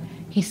that,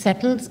 he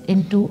settles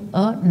into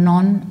a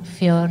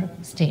non-fear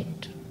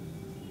state.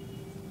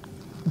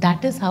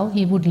 That is how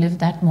he would live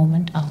that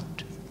moment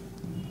out.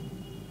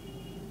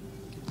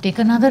 Take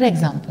another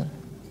example.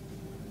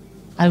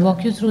 I'll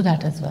walk you through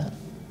that as well.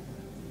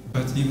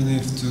 But even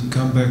if to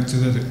come back to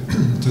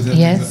that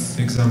yes.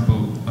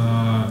 Example,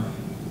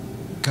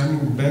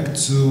 coming back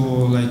to,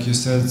 like you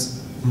said,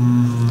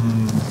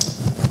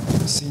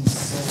 since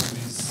soul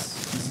is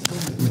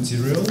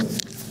material,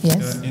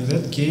 yes. In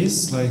that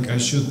case, like I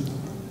should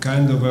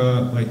kind of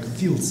like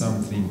feel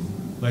something,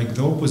 like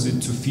the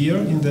opposite to fear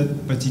in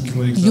that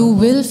particular example. You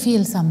will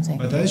feel something.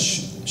 But I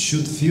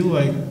should feel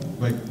like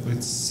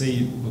let's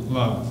say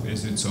love,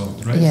 as you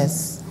told, right?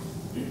 Yes.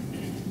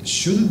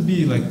 Should it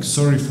be like,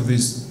 sorry for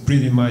this,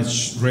 pretty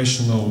much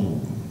rational?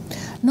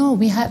 No,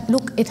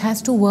 look, it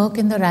has to work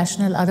in the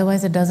rational,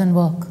 otherwise it doesn't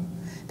work.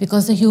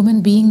 Because the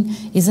human being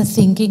is a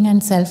thinking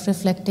and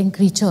self-reflecting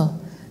creature.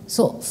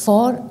 So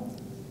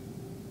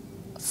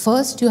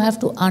first you have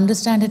to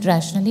understand it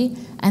rationally,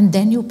 and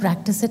then you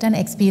practice it and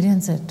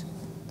experience it.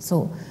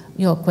 So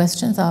your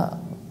questions are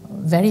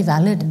very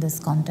valid in this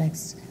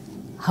context,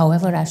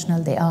 however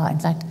rational they are. In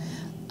fact,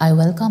 I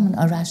welcome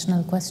a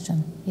rational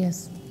question,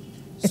 yes.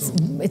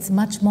 It's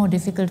much more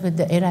difficult with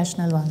the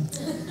irrational ones.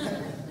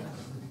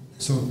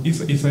 So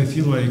if I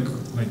feel like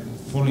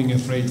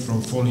afraid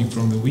from falling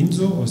from the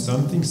window or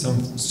something,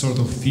 some sort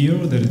of fear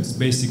that it's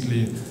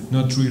basically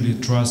not really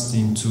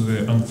trusting to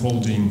the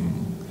unfolding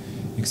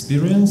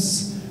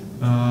experience,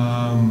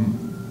 I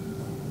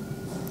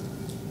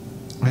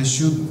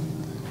should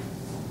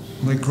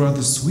like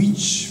rather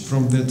switch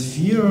from that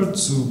fear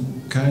to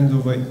kind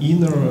of an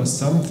inner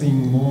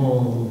something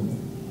more.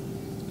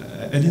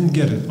 I didn't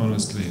get it,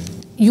 honestly.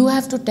 You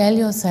have to tell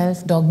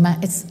yourself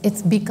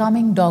it's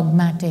becoming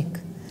dogmatic.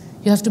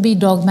 You have to be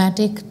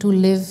dogmatic to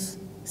live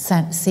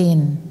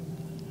sane,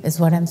 is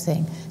what I'm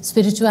saying.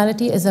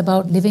 Spirituality is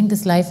about living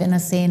this life in a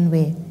sane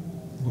way.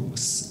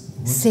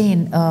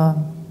 Sane,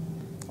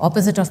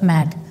 opposite of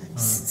mad.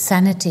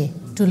 Sanity,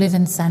 to live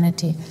in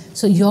sanity.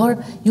 So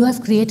you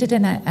have created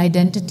an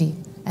identity,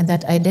 and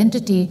that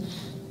identity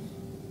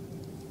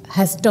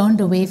has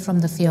turned away from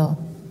the fear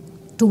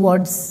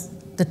towards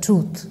the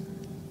truth,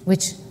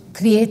 which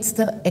creates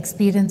the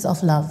experience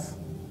of love.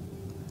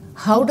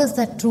 How does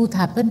that truth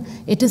happen?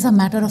 It is a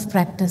matter of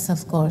practice,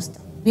 of course.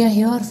 We are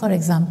here, for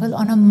example,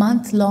 on a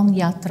month-long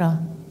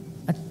yatra,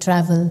 a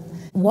travel.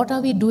 What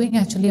are we doing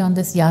actually on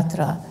this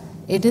yatra?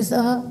 It is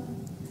a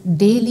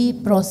daily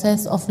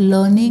process of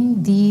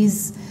learning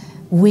these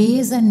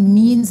ways and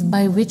means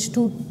by which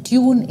to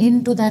tune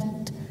into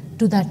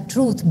that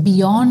truth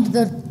beyond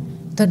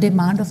the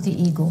demand of the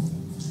ego.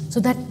 So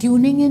that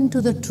tuning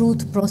into the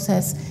truth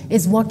process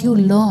is what you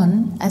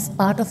learn as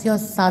part of your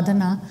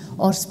sadhana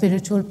or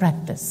spiritual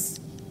practice.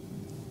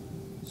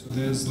 So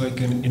there's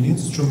like an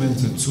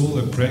instrument, a tool,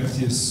 a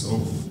practice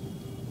of...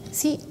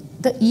 See,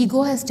 the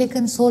ego has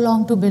taken so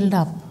long to build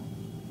up.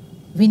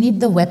 We need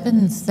the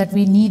weapons that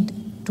we need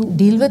to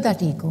deal with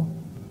that ego.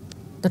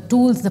 The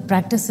tools, the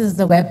practices,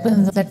 the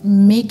weapons that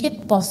make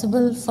it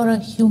possible for a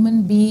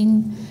human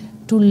being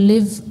to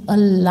live a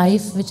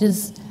life which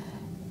is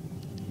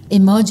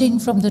emerging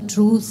from the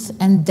truth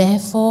and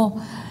therefore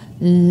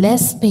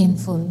less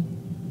painful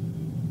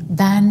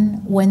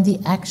than when the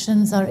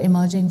actions are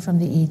emerging from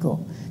the ego.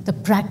 The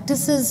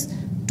practices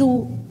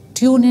to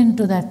tune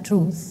into that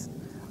truth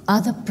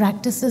are the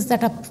practices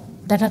that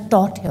are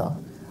taught here.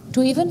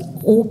 To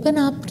even open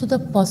up to the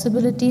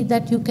possibility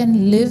that you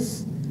can live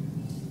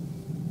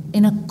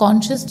in a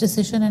conscious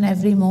decision in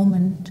every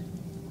moment,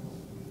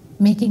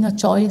 making a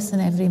choice in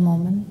every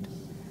moment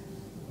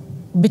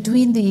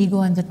between the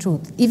ego and the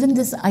truth. Even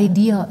this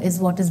idea is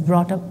what is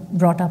brought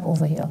up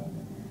over here.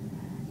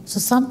 So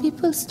some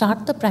people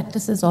start the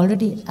practices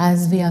already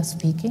as we are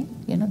speaking.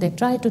 They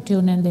try to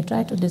tune in, they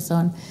try to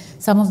discern.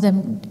 Some of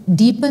them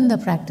deepen the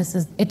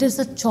practices. It is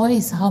a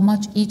choice how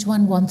much each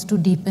one wants to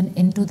deepen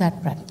into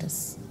that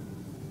practice.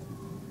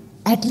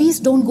 At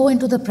least don't go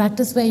into the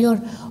practice where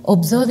you're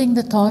observing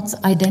the thoughts,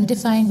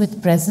 identifying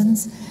with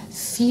presence,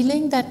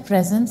 feeling that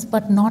presence,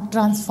 but not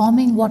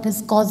transforming what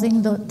is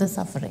causing the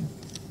suffering.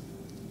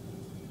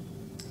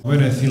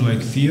 When I feel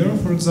like fear,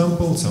 for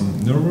example,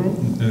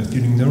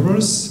 feeling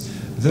nervous,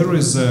 there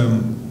is a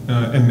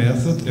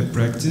method, a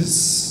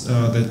practice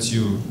that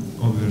you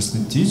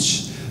obviously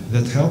teach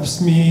that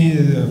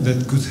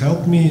could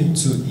help me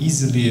to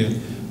easily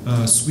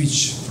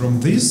switch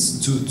from this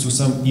to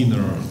some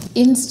inner.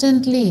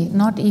 Instantly,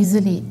 not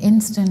easily,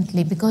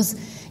 instantly, because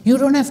you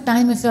don't have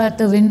time if you're at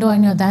the window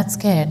and you're that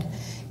scared.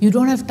 You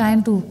don't have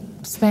time to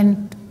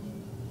spend.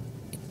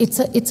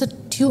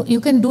 You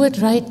can do it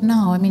right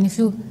now. I mean, if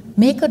you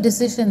make a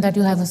decision that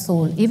you have a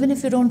soul, even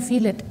if you don't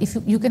feel it,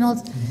 you can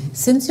also,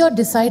 since you're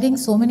deciding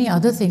so many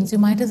other things, you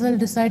might as well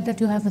decide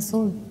that you have a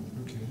soul.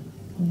 Okay.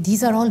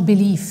 These are all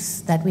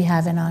beliefs that we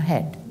have in our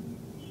head.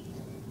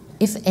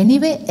 If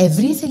anyway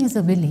everything is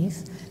a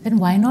belief, then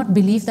why not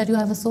believe that you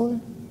have a soul?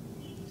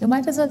 You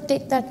might as well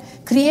take that,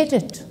 create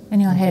it in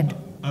your head.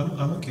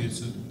 I'm okay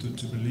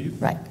to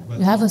believe. Right,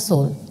 you have a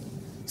soul.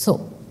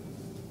 So,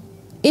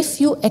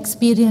 if you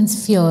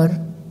experience fear,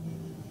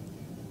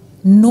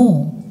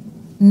 know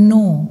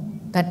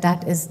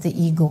that is the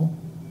ego.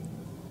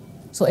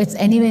 So it's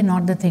anyway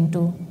not the thing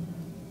to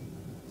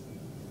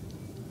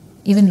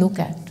even look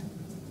at.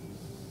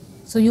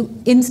 So you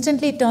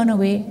instantly turn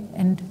away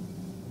and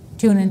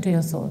tune into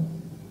your soul.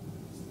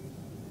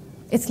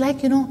 It's like,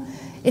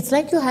 it's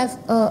like you have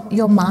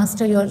your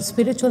master, your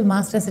spiritual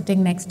master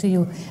sitting next to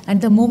you,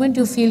 and the moment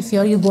you feel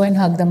fear, you go and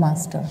hug the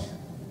master.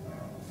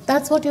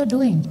 That's what you're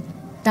doing.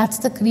 That's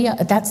the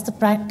kriya, that's the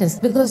practice.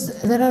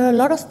 Because there are a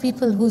lot of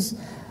people whose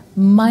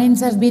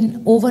minds have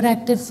been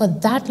overactive for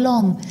that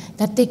long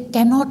that they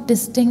cannot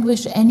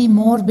distinguish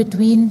anymore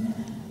between.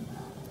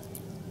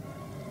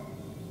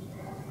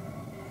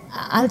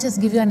 I'll just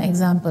give you an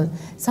example.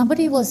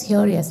 Somebody was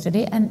here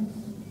yesterday and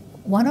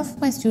one of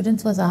my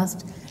students was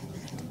asked,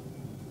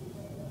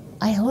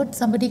 I heard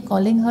somebody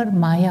calling her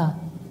Maya.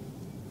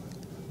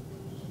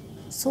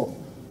 So,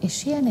 is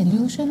she an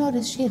illusion or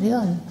is she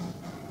real?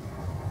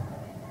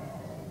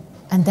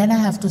 And then I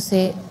have to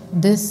say,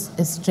 this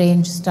is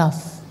strange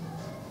stuff.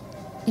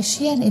 Is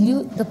she an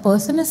illusion? The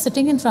person is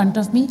sitting in front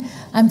of me,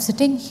 I'm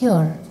sitting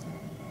here.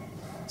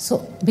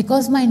 So,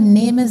 because my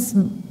name is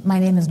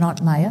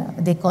not Maya,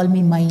 they call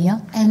me Maya,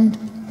 and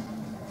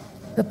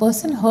the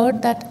person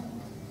heard that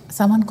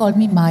someone called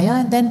me Maya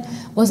and then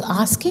was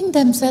asking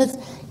themselves,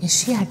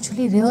 is she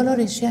actually real or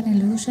is she an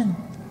illusion?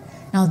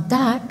 Now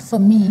that, for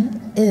me,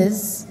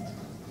 is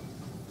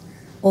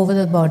over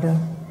the border,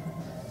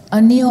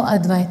 a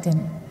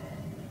Neo-Advaitin.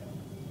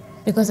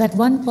 Because at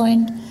one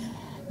point,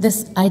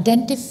 this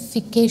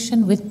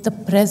identification with the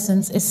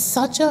presence is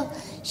such a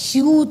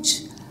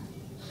huge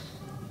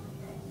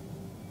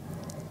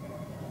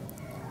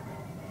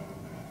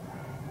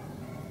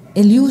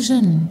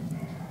illusion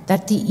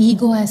that the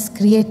ego has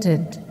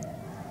created,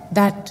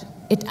 that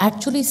it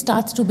actually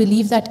starts to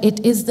believe that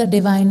it is the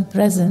divine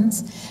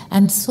presence,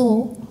 and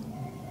so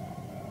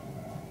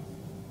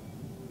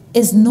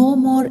is no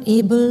more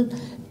able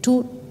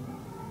to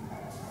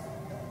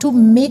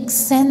make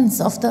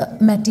sense of the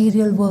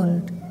material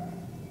world.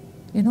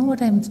 You know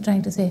what I'm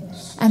trying to say?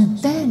 And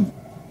then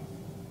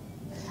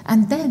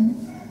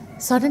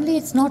suddenly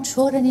it's not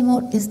sure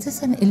anymore, is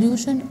this an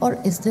illusion or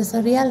is this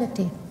a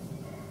reality?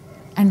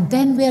 And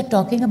then we are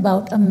talking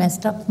about a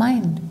messed up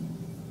mind.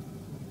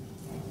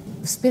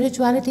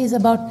 Spirituality is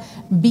about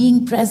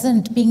being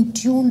present, being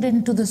tuned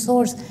into the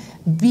source.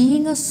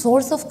 Being a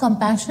source of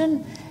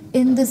compassion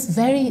in this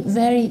very,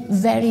 very,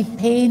 very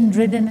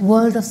pain-ridden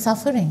world of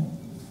suffering.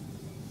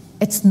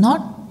 It's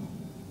not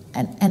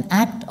an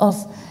act of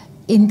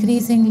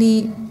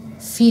increasingly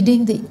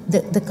feeding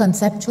the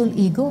conceptual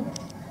ego.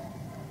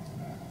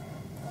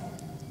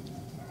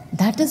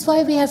 That is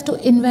why we have to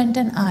invent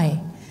an I,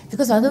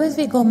 because otherwise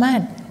we go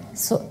mad.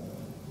 So,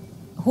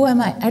 who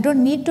am I? I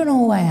don't need to know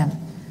who I am.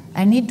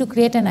 I need to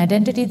create an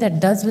identity that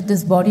does with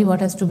this body what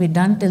has to be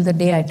done till the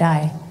day I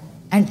die,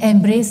 and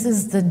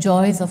embraces the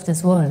joys of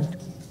this world.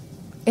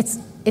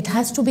 It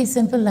has to be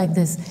simple like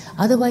this.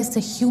 Otherwise, the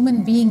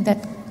human being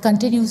that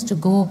continues to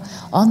go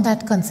on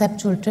that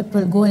conceptual trip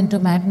will go into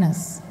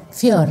madness.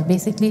 Fear,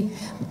 basically,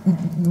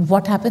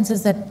 what happens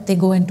is that they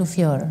go into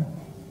fear,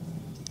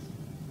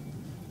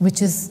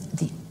 which is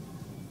the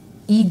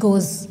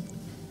ego's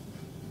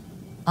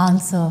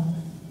answer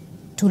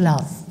to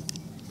love.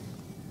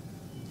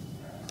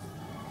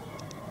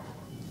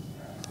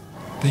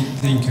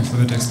 Thank you for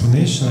that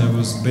explanation. I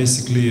was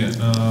basically,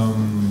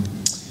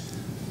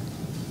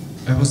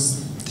 I was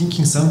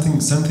thinking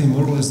something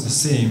more or less the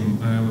same.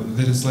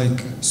 That is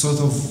like sort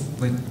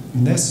of like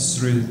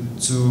necessary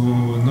to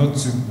not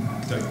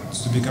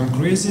to become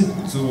crazy,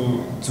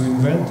 to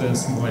invent a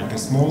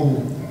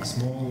small.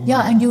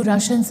 Yeah, and you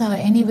Russians are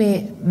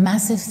anyway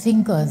massive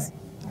thinkers.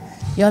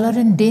 You all are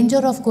in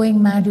danger of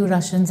going mad, you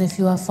Russians, if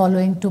you are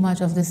following too much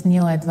of this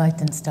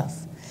Neo-Advaitan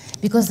stuff.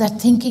 Because that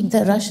thinking,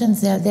 the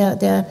Russians,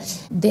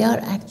 they are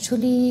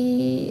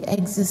actually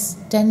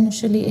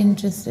existentially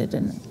interested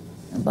in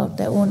about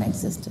their own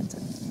existence.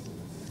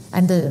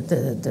 And I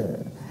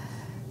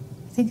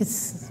think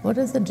it's, what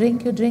is the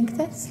drink you drink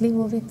there?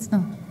 Slivovitz?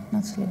 No,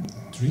 not Sliv.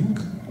 Drink?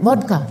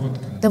 Vodka.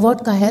 The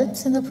vodka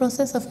helps in the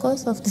process, of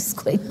course, of this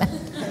going mad.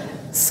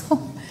 So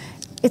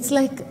it's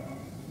like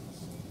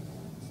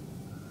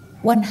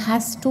one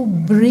has to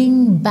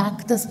bring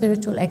back the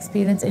spiritual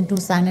experience into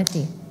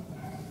sanity.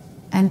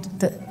 And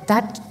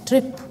that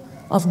trip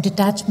of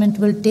detachment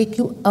will take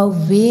you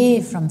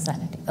away from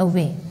sanity,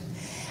 away.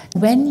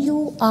 When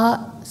you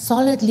are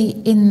solidly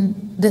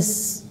in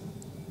this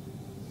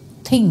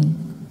thing,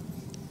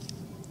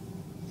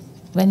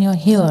 when you're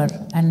here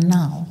and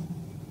now,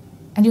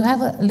 and you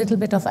have a little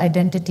bit of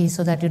identity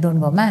so that you don't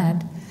go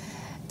mad,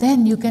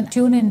 then you can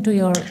tune into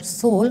your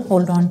soul,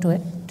 hold on to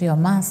it, to your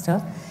master,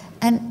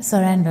 and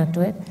surrender to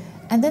it.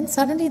 And then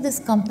suddenly this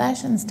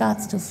compassion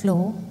starts to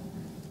flow.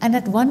 And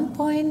at one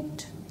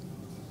point,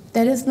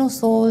 there is no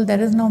soul,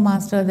 there is no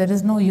master, there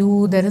is no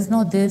you, there is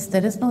no this,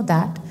 there is no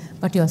that,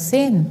 but you're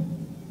sane.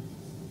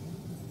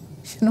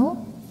 You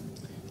know?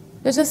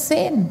 You're just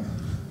sane.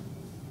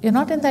 You're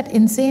not in that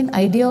insane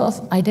idea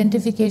of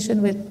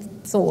identification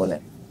with soul.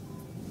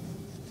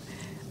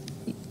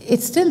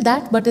 It's still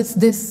that, but it's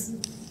this.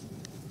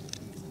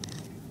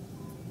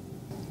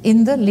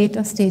 In the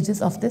later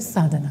stages of this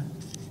sadhana.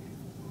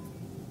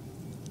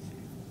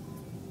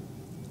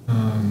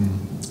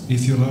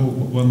 If you allow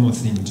one more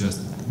thing,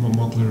 just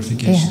more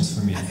clarifications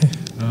for me.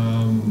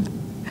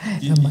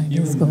 Your mind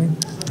is going.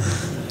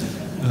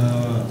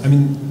 I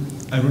mean,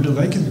 I really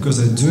like it because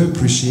I do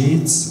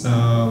appreciate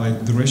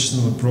like the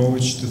rational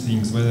approach to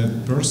things, when a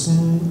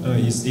person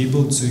is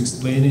able to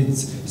explain it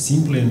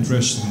simply and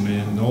rationally,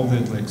 and all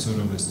that like sort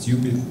of a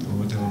stupid or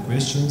whatever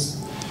questions.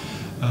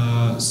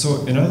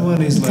 So another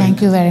one is like.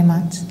 Thank you very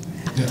much.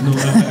 Yeah, no,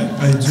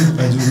 I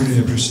do really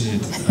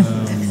appreciate.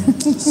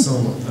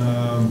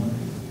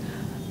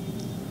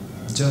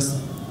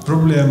 Just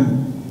probably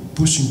I'm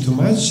pushing too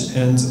much,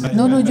 and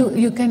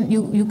you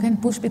can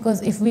push,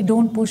 because if we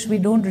don't push, we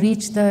don't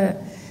reach the.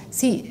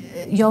 See,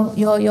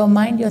 your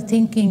mind, your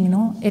thinking,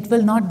 it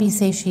will not be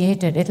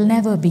satiated. It'll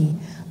never be,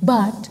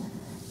 but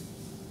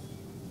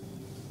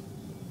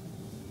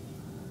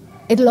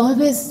it'll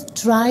always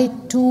try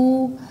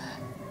to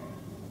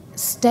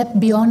step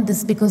beyond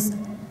this, because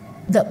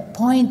the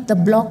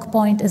block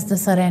point is the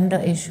surrender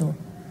issue.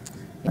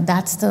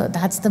 That's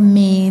the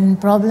main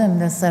problem,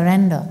 the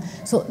surrender.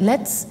 So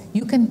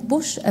you can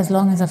push as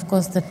long as, of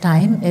course, the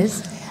time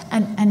is,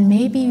 and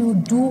maybe you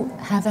do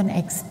have an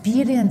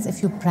experience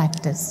if you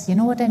practice. You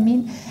know what I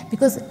mean?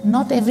 Because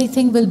not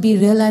everything will be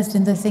realized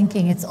in the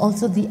thinking. It's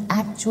also the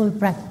actual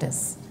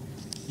practice.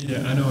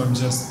 Yeah, I know. I'm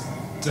just.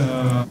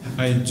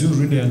 I do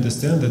really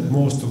understand that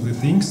most of the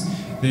things,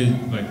 they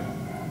like.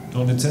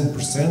 Only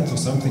 10% or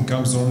something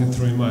comes only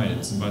through your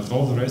mind, but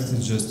all the rest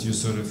is just you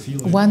sort of feel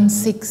it.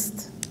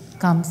 1/6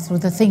 comes through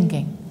the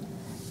thinking.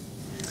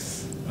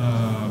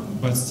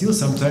 But still,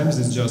 sometimes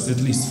it's just,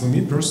 at least for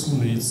me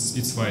personally,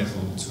 it's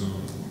vital to.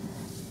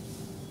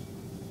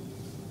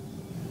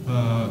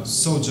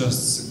 So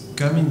just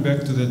coming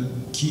back to the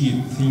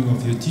key thing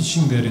of your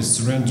teaching, that is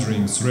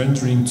surrendering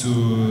to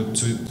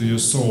your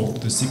soul,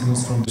 the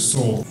signals from the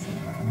soul.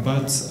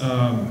 But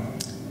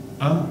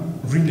I'm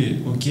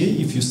really okay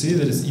if you say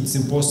that it's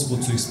impossible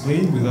to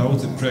explain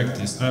without a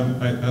practice. I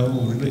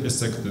will really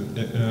accept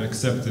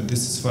that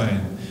this is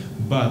fine,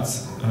 but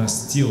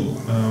still.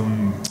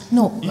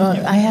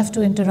 I have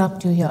to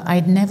interrupt you here.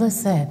 I'd never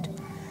said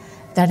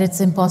that it's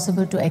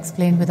impossible to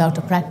explain without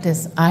a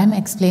practice. I'm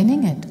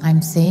explaining it.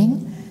 I'm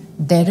saying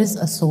there is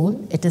a soul,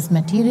 it is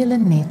material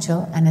in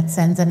nature, and it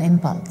sends an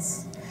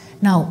impulse.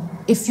 Now,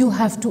 if you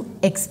have to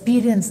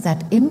experience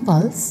that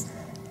impulse,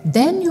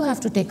 then you have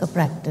to take a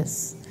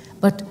practice.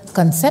 But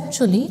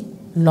conceptually,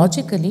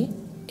 logically,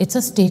 it's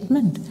a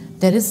statement.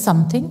 There is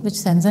something which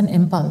sends an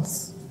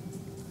impulse.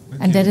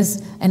 Okay. And there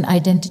is an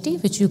identity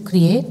which you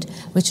create,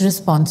 which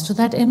responds to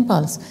that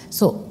impulse.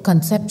 So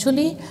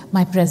conceptually,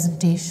 my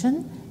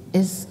presentation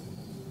is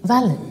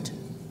valid.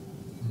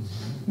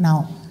 Mm-hmm.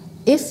 Now,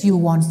 if you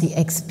want the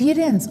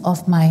experience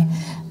of my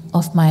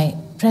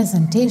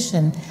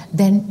presentation,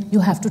 then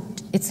you have to,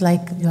 it's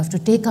like you have to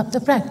take up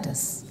the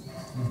practice.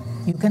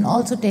 Mm-hmm. You can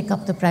also take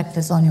up the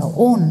practice on your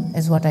own,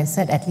 is what I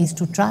said, at least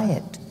to try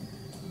it.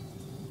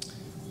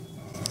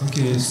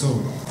 Okay, so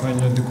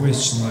finally the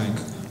question, like,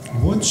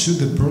 what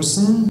should a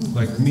person,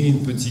 like me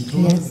in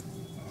particular, yes,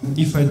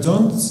 if I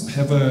don't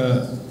have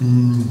a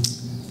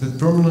that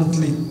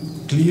permanently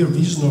clear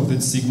vision of the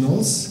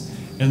signals,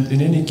 and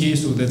in any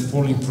case of that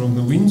falling from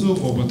the window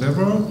or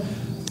whatever,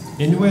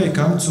 anyway I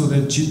come to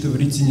that chitta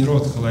vritti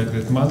nirodha, like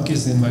that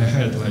monkeys in my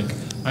head, like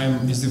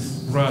I'm as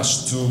if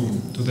rushed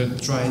to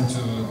that trying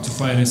to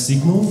find a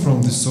signal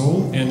from the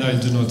soul, and I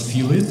do not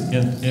feel it,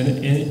 and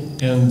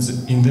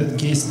in that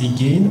case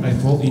again I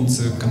fall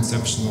into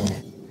conceptual.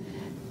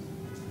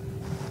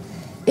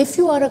 If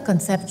you are a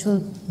conceptual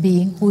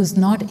being who is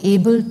not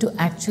able to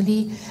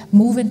actually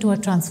move into a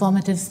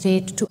transformative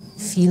state to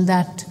feel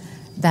that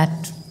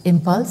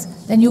impulse,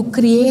 then you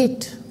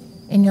create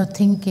in your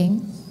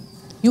thinking,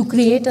 you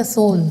create a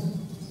soul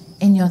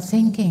in your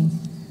thinking,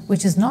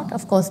 which is not,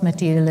 of course,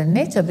 material in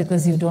nature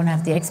because you don't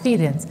have the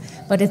experience,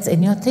 but it's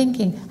in your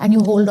thinking, and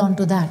you hold on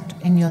to that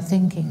in your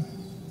thinking.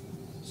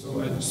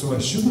 So I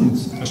should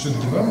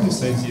give up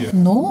this idea?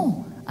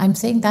 No, I'm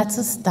saying that's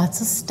a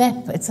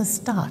step, it's a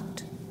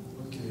start.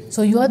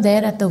 So you are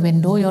there at the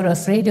window, you're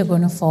afraid you're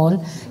going to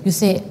fall. You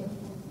say,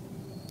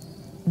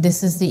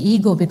 this is the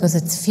ego because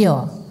it's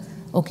fear.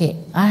 Okay,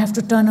 I have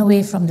to turn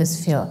away from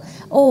this fear.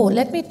 Oh,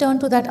 let me turn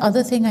to that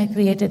other thing I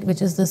created,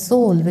 which is the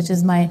soul, which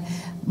is my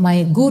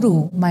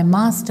guru, my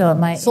master,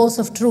 my source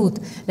of truth.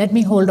 Let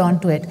me hold on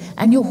to it.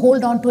 And you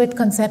hold on to it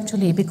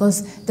conceptually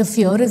because the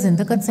fear is in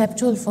the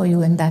conceptual for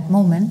you in that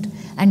moment,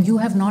 and you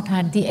have not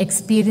had the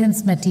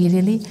experience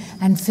materially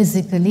and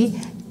physically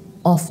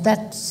of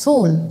that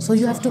soul. So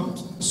you have to...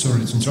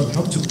 Sorry to interrupt.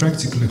 How to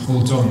practically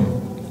hold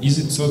on? Is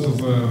it sort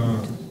of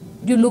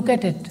You look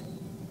at it.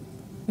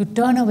 You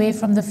turn away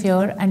from the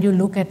fear and you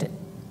look at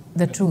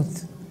the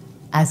truth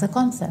as a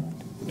concept.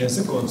 As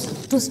a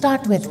concept. To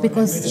start with, so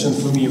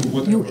because for me,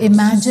 you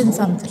imagine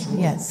something. Truth,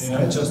 yes. And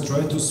I just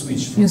try to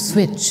switch. You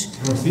switch.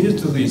 From fear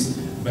to this.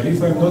 But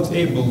if I'm not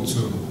able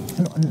to...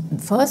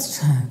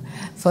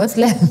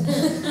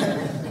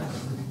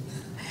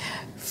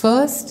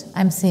 First,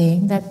 I'm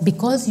saying that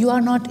because you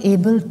are not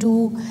able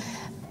to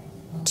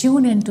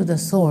tune into the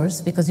source,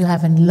 because you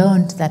haven't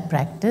learned that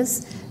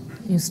practice,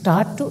 you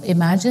start to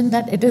imagine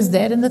that it is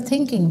there in the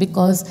thinking,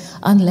 because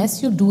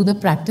unless you do the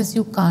practice,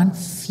 you can't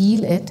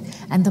feel it.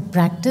 And the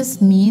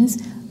practice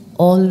means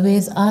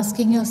always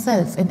asking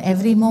yourself in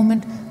every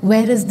moment,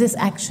 where is this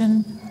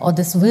action or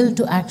this will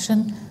to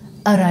action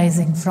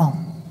arising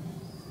from?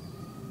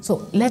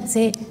 So let's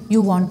say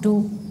you want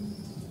to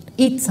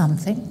eat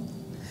something.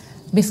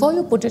 Before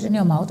you put it in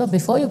your mouth or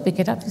before you pick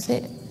it up, you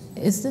say,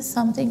 is this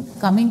something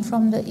coming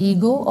from the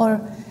ego, or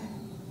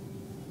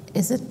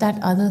is it that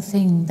other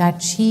thing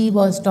that she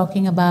was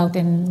talking about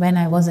when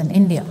I was in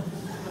India?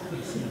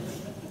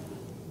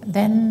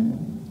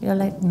 Then you're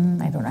like,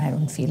 I don't know, I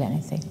don't feel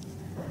anything.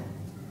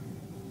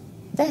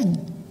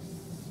 Then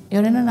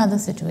you're in another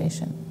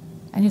situation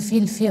and you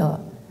feel fear.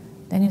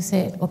 Then you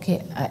say,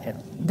 okay,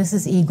 this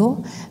is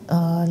ego.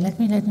 Let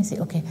me say,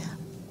 okay,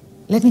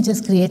 let me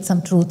just create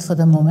some truth for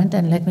the moment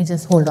and let me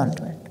just hold on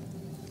to it.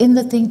 In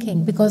the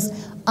thinking, because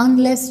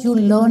unless you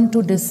learn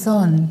to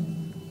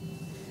discern,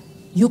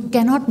 you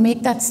cannot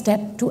make that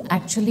step to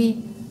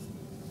actually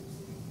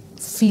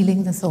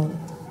feeling the soul.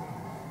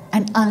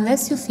 And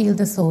unless you feel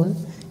the soul,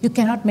 you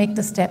cannot make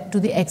the step to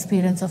the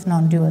experience of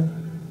non-dual.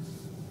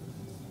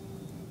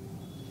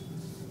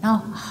 Now,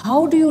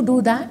 how do you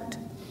do that?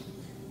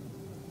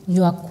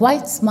 You are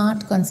quite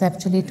smart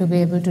conceptually to be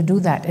able to do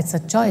that. It's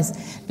a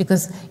choice,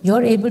 because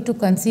you're able to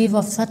conceive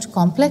of such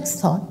complex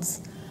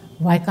thoughts.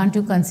 Why can't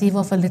you conceive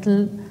of a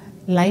little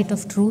light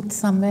of truth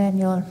somewhere in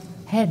your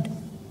head?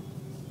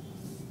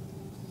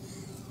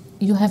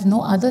 You have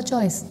no other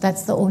choice.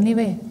 That's the only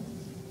way.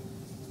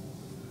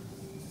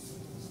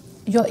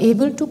 You're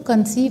able to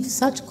conceive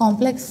such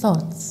complex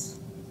thoughts.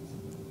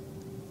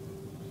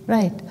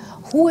 Right.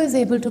 Who is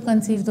able to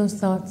conceive those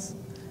thoughts?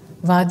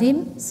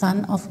 Vadim,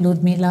 son of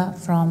Ludmila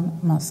from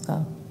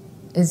Moscow,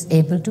 is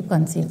able to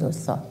conceive those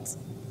thoughts.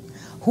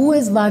 Who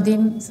is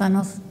Vadim, son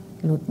of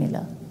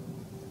Ludmila?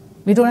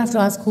 We don't have to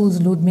ask who's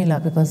Ludmila,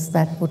 because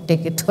that would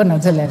take it to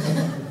another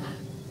level.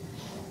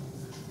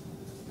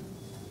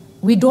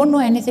 We don't know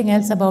anything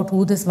else about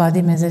who this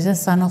Vadim is. He's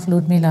just son of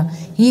Ludmila.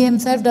 He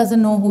himself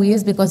doesn't know who he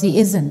is because he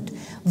isn't.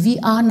 We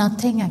are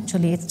nothing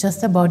actually. It's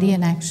just a body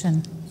in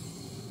action.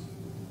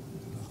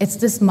 It's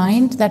this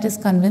mind that is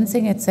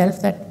convincing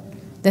itself that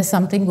there's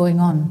something going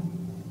on.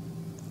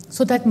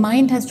 So that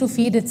mind has to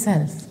feed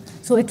itself.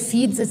 So it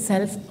feeds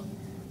itself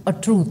a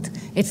truth.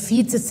 It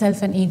feeds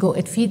itself an ego.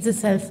 It feeds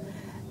itself,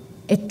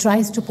 it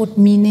tries to put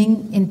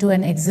meaning into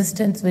an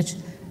existence which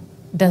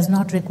does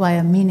not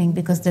require meaning,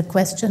 because the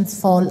questions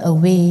fall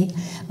away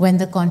when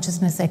the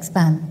consciousness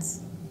expands.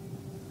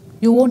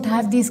 You won't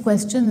have these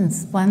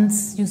questions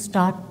once you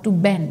start to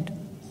bend,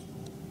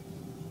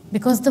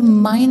 because the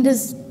mind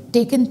is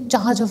taken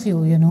charge of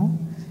you, you know.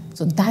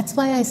 So that's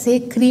why I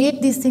say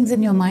create these things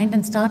in your mind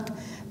and start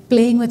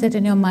playing with it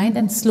in your mind,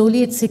 and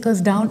slowly it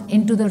sickles down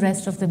into the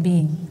rest of the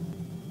being.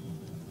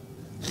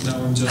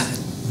 Now I'm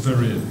just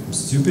very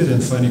stupid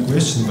and funny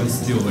question, but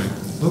still, like,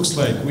 looks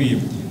like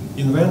we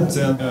invent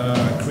and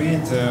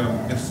create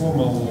a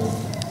formal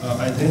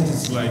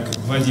identity like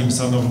Vadim,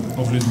 son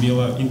of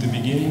Lyudmila, in the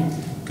beginning.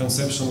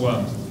 Conception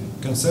 1.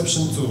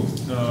 Conception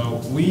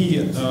 2. We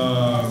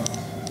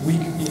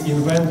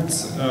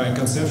invent a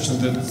conception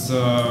that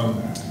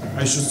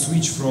I should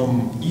switch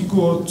from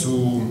ego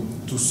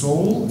to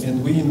soul,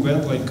 and we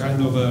invent like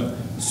kind of a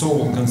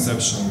soul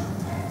conception.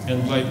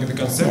 And like the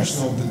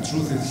conception of the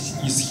truth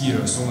is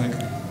here. So like,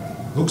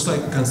 looks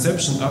like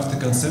conception after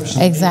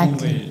conception.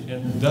 Exactly. Anyway.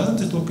 And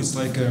doesn't it look, it's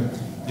like a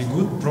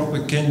good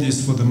proper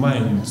candies for the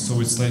mind.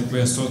 So it's like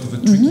we're sort of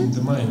tricking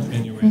the mind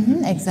anyway.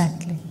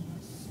 Exactly.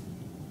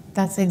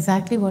 That's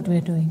exactly what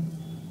we're doing.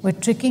 We're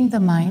tricking the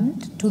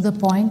mind to the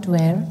point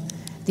where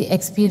the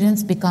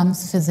experience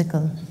becomes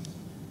physical.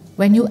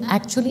 When you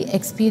actually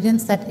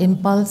experience that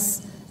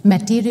impulse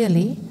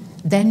materially,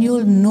 then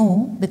you'll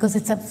know, because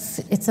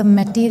it's a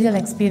material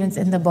experience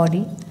in the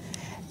body,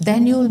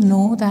 then you'll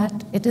know that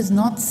it is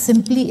not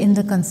simply in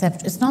the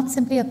concept. It's not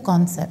simply a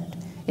concept.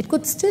 It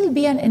could still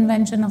be an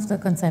invention of the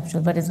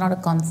conceptual, but it's not a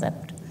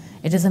concept.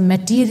 It is a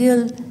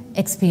material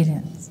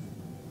experience.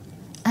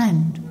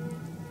 And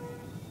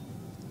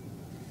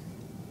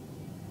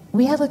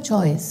we have a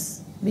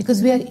choice,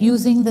 because we are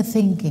using the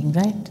thinking,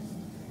 right?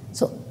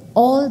 So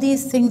all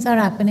these things are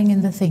happening in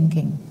the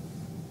thinking.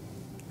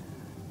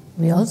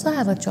 We also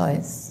have a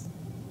choice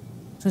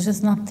to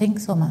just not think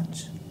so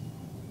much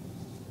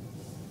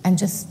and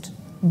just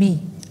be,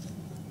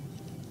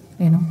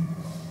 you know.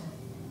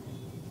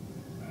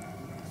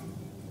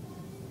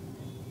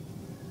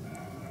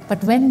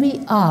 But when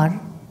we are,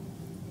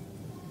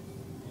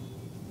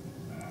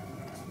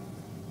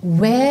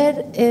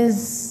 where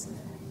is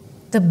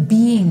the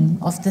being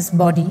of this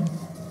body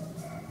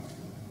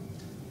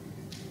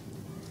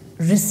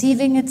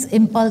receiving its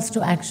impulse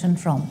to action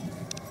from?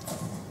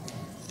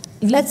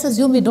 Let's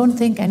assume we don't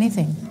think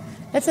anything.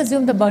 Let's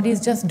assume the body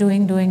is just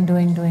doing.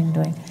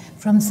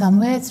 From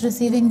somewhere it's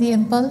receiving the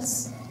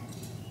impulse.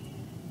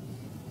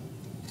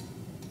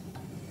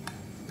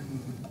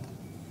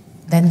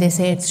 Then they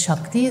say it's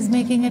Shakti is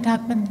making it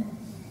happen.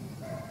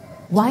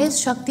 Why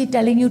is Shakti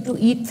telling you to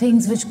eat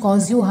things which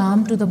cause you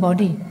harm to the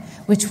body,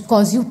 which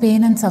cause you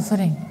pain and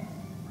suffering?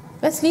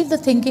 Let's leave the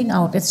thinking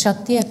out. It's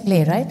Shakti at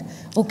play, right?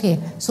 Okay,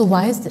 so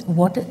why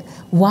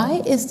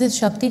is this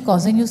Shakti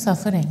causing you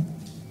suffering?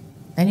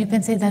 Then you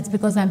can say that's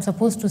because I'm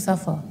supposed to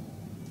suffer.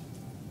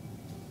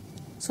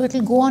 So it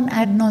will go on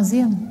ad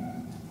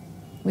nauseum,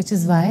 which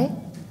is why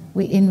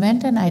we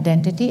invent an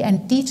identity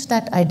and teach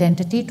that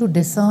identity to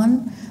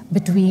discern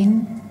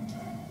between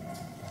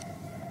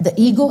the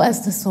ego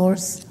as the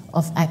source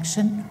of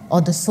action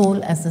or the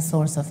soul as the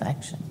source of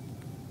action.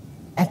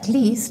 At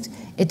least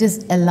it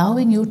is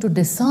allowing you to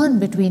discern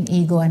between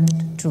ego and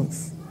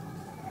truth.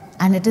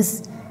 And it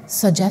is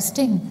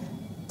suggesting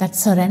that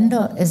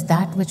surrender is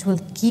that which will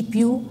keep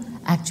you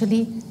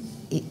actually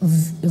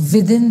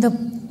within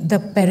the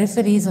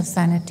peripheries of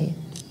sanity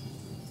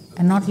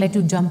and not let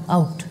you jump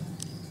out.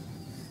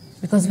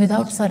 Because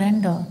without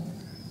surrender...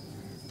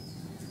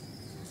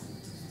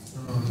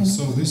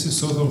 So this is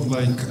sort of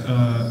like,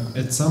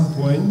 at some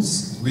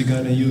points, we're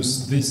going to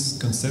use these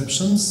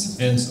conceptions,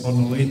 and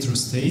on a later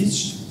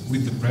stage,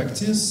 with the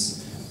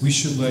practice, we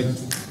should like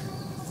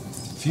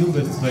feel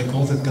that like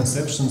all the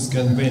conceptions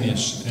can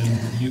vanish,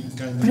 and you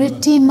kind of...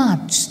 Pretty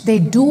much. They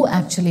do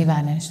actually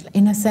vanish.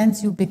 In a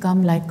sense, you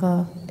become like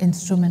an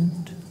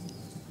instrument,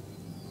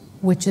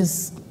 which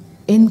is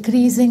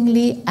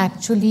increasingly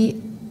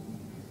actually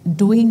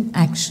doing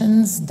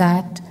actions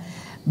that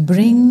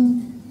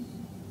bring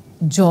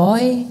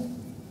joy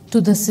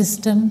to the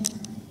system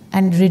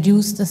and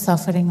reduce the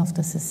suffering of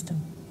the system.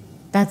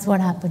 That's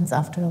what happens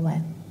after a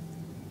while.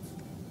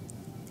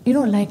 You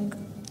know, like,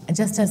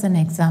 just as an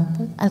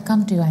example, I'll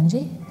come to you,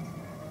 Angie.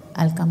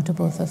 I'll come to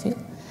both of you.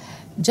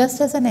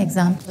 Just as an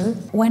example,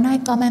 when I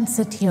come and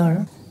sit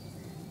here,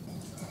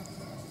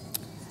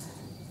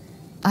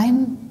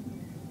 I'm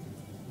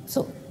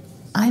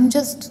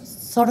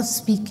just sort of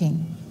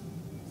speaking,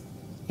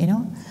 you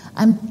know.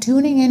 I'm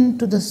tuning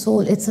into the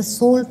soul. It's a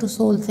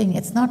soul-to-soul thing.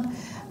 It's not,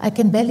 I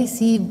can barely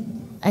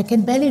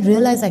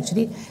realize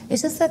actually,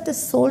 it's just that the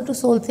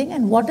soul-to-soul thing,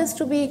 and what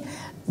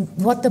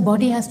the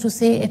body has to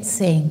say, it's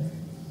saying.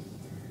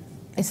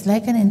 It's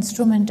like an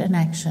instrument in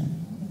action.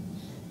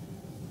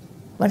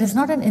 But it's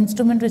not an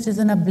instrument which is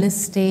in a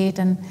bliss state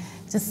and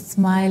just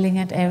smiling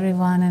at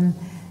everyone and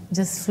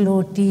just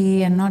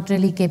floaty and not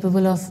really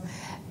capable of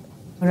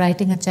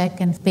writing a check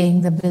and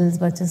paying the bills,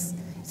 but just,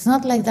 it's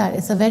not like that.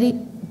 It's a very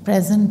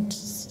present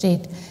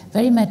state,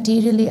 very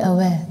materially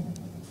aware.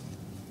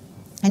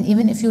 And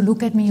even if you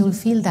look at me, you'll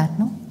feel that,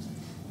 no?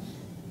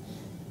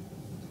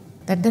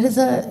 That there is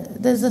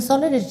a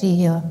solidity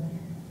here.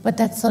 But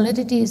that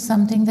solidity is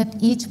something that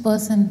each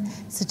person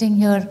sitting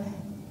here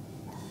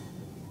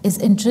is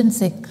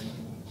intrinsic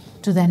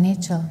to their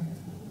nature.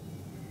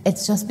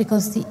 It's just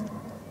because the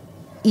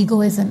ego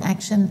is in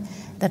action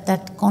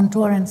that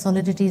contour and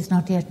solidity is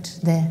not yet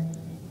there.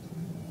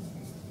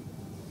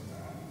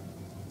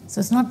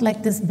 So it's not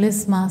like this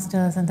bliss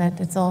masters and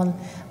that it's all,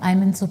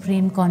 I'm in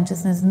supreme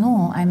consciousness.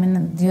 No,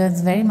 you're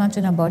very much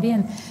in a body,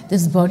 and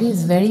this body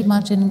is very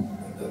much in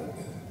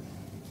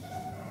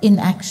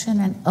action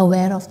and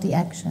aware of the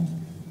action.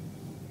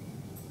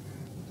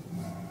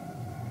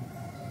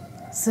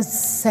 So it's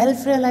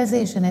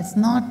self-realization. It's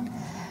not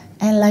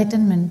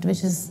enlightenment,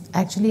 which is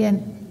actually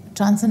a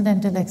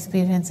transcendental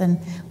experience and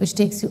which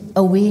takes you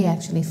away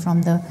actually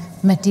from the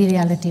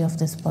materiality of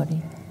this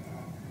body.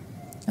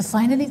 And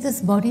finally, this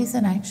body is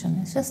an action.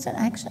 It's just an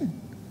action.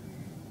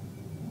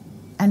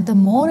 And the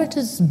more it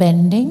is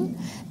bending,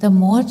 the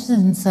more it is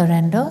in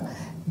surrender,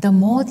 the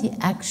more the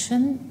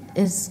action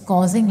is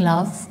causing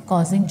love,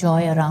 causing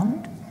joy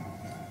around,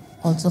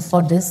 also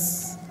for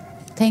this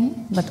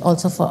thing, but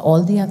also for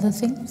all the other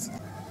things.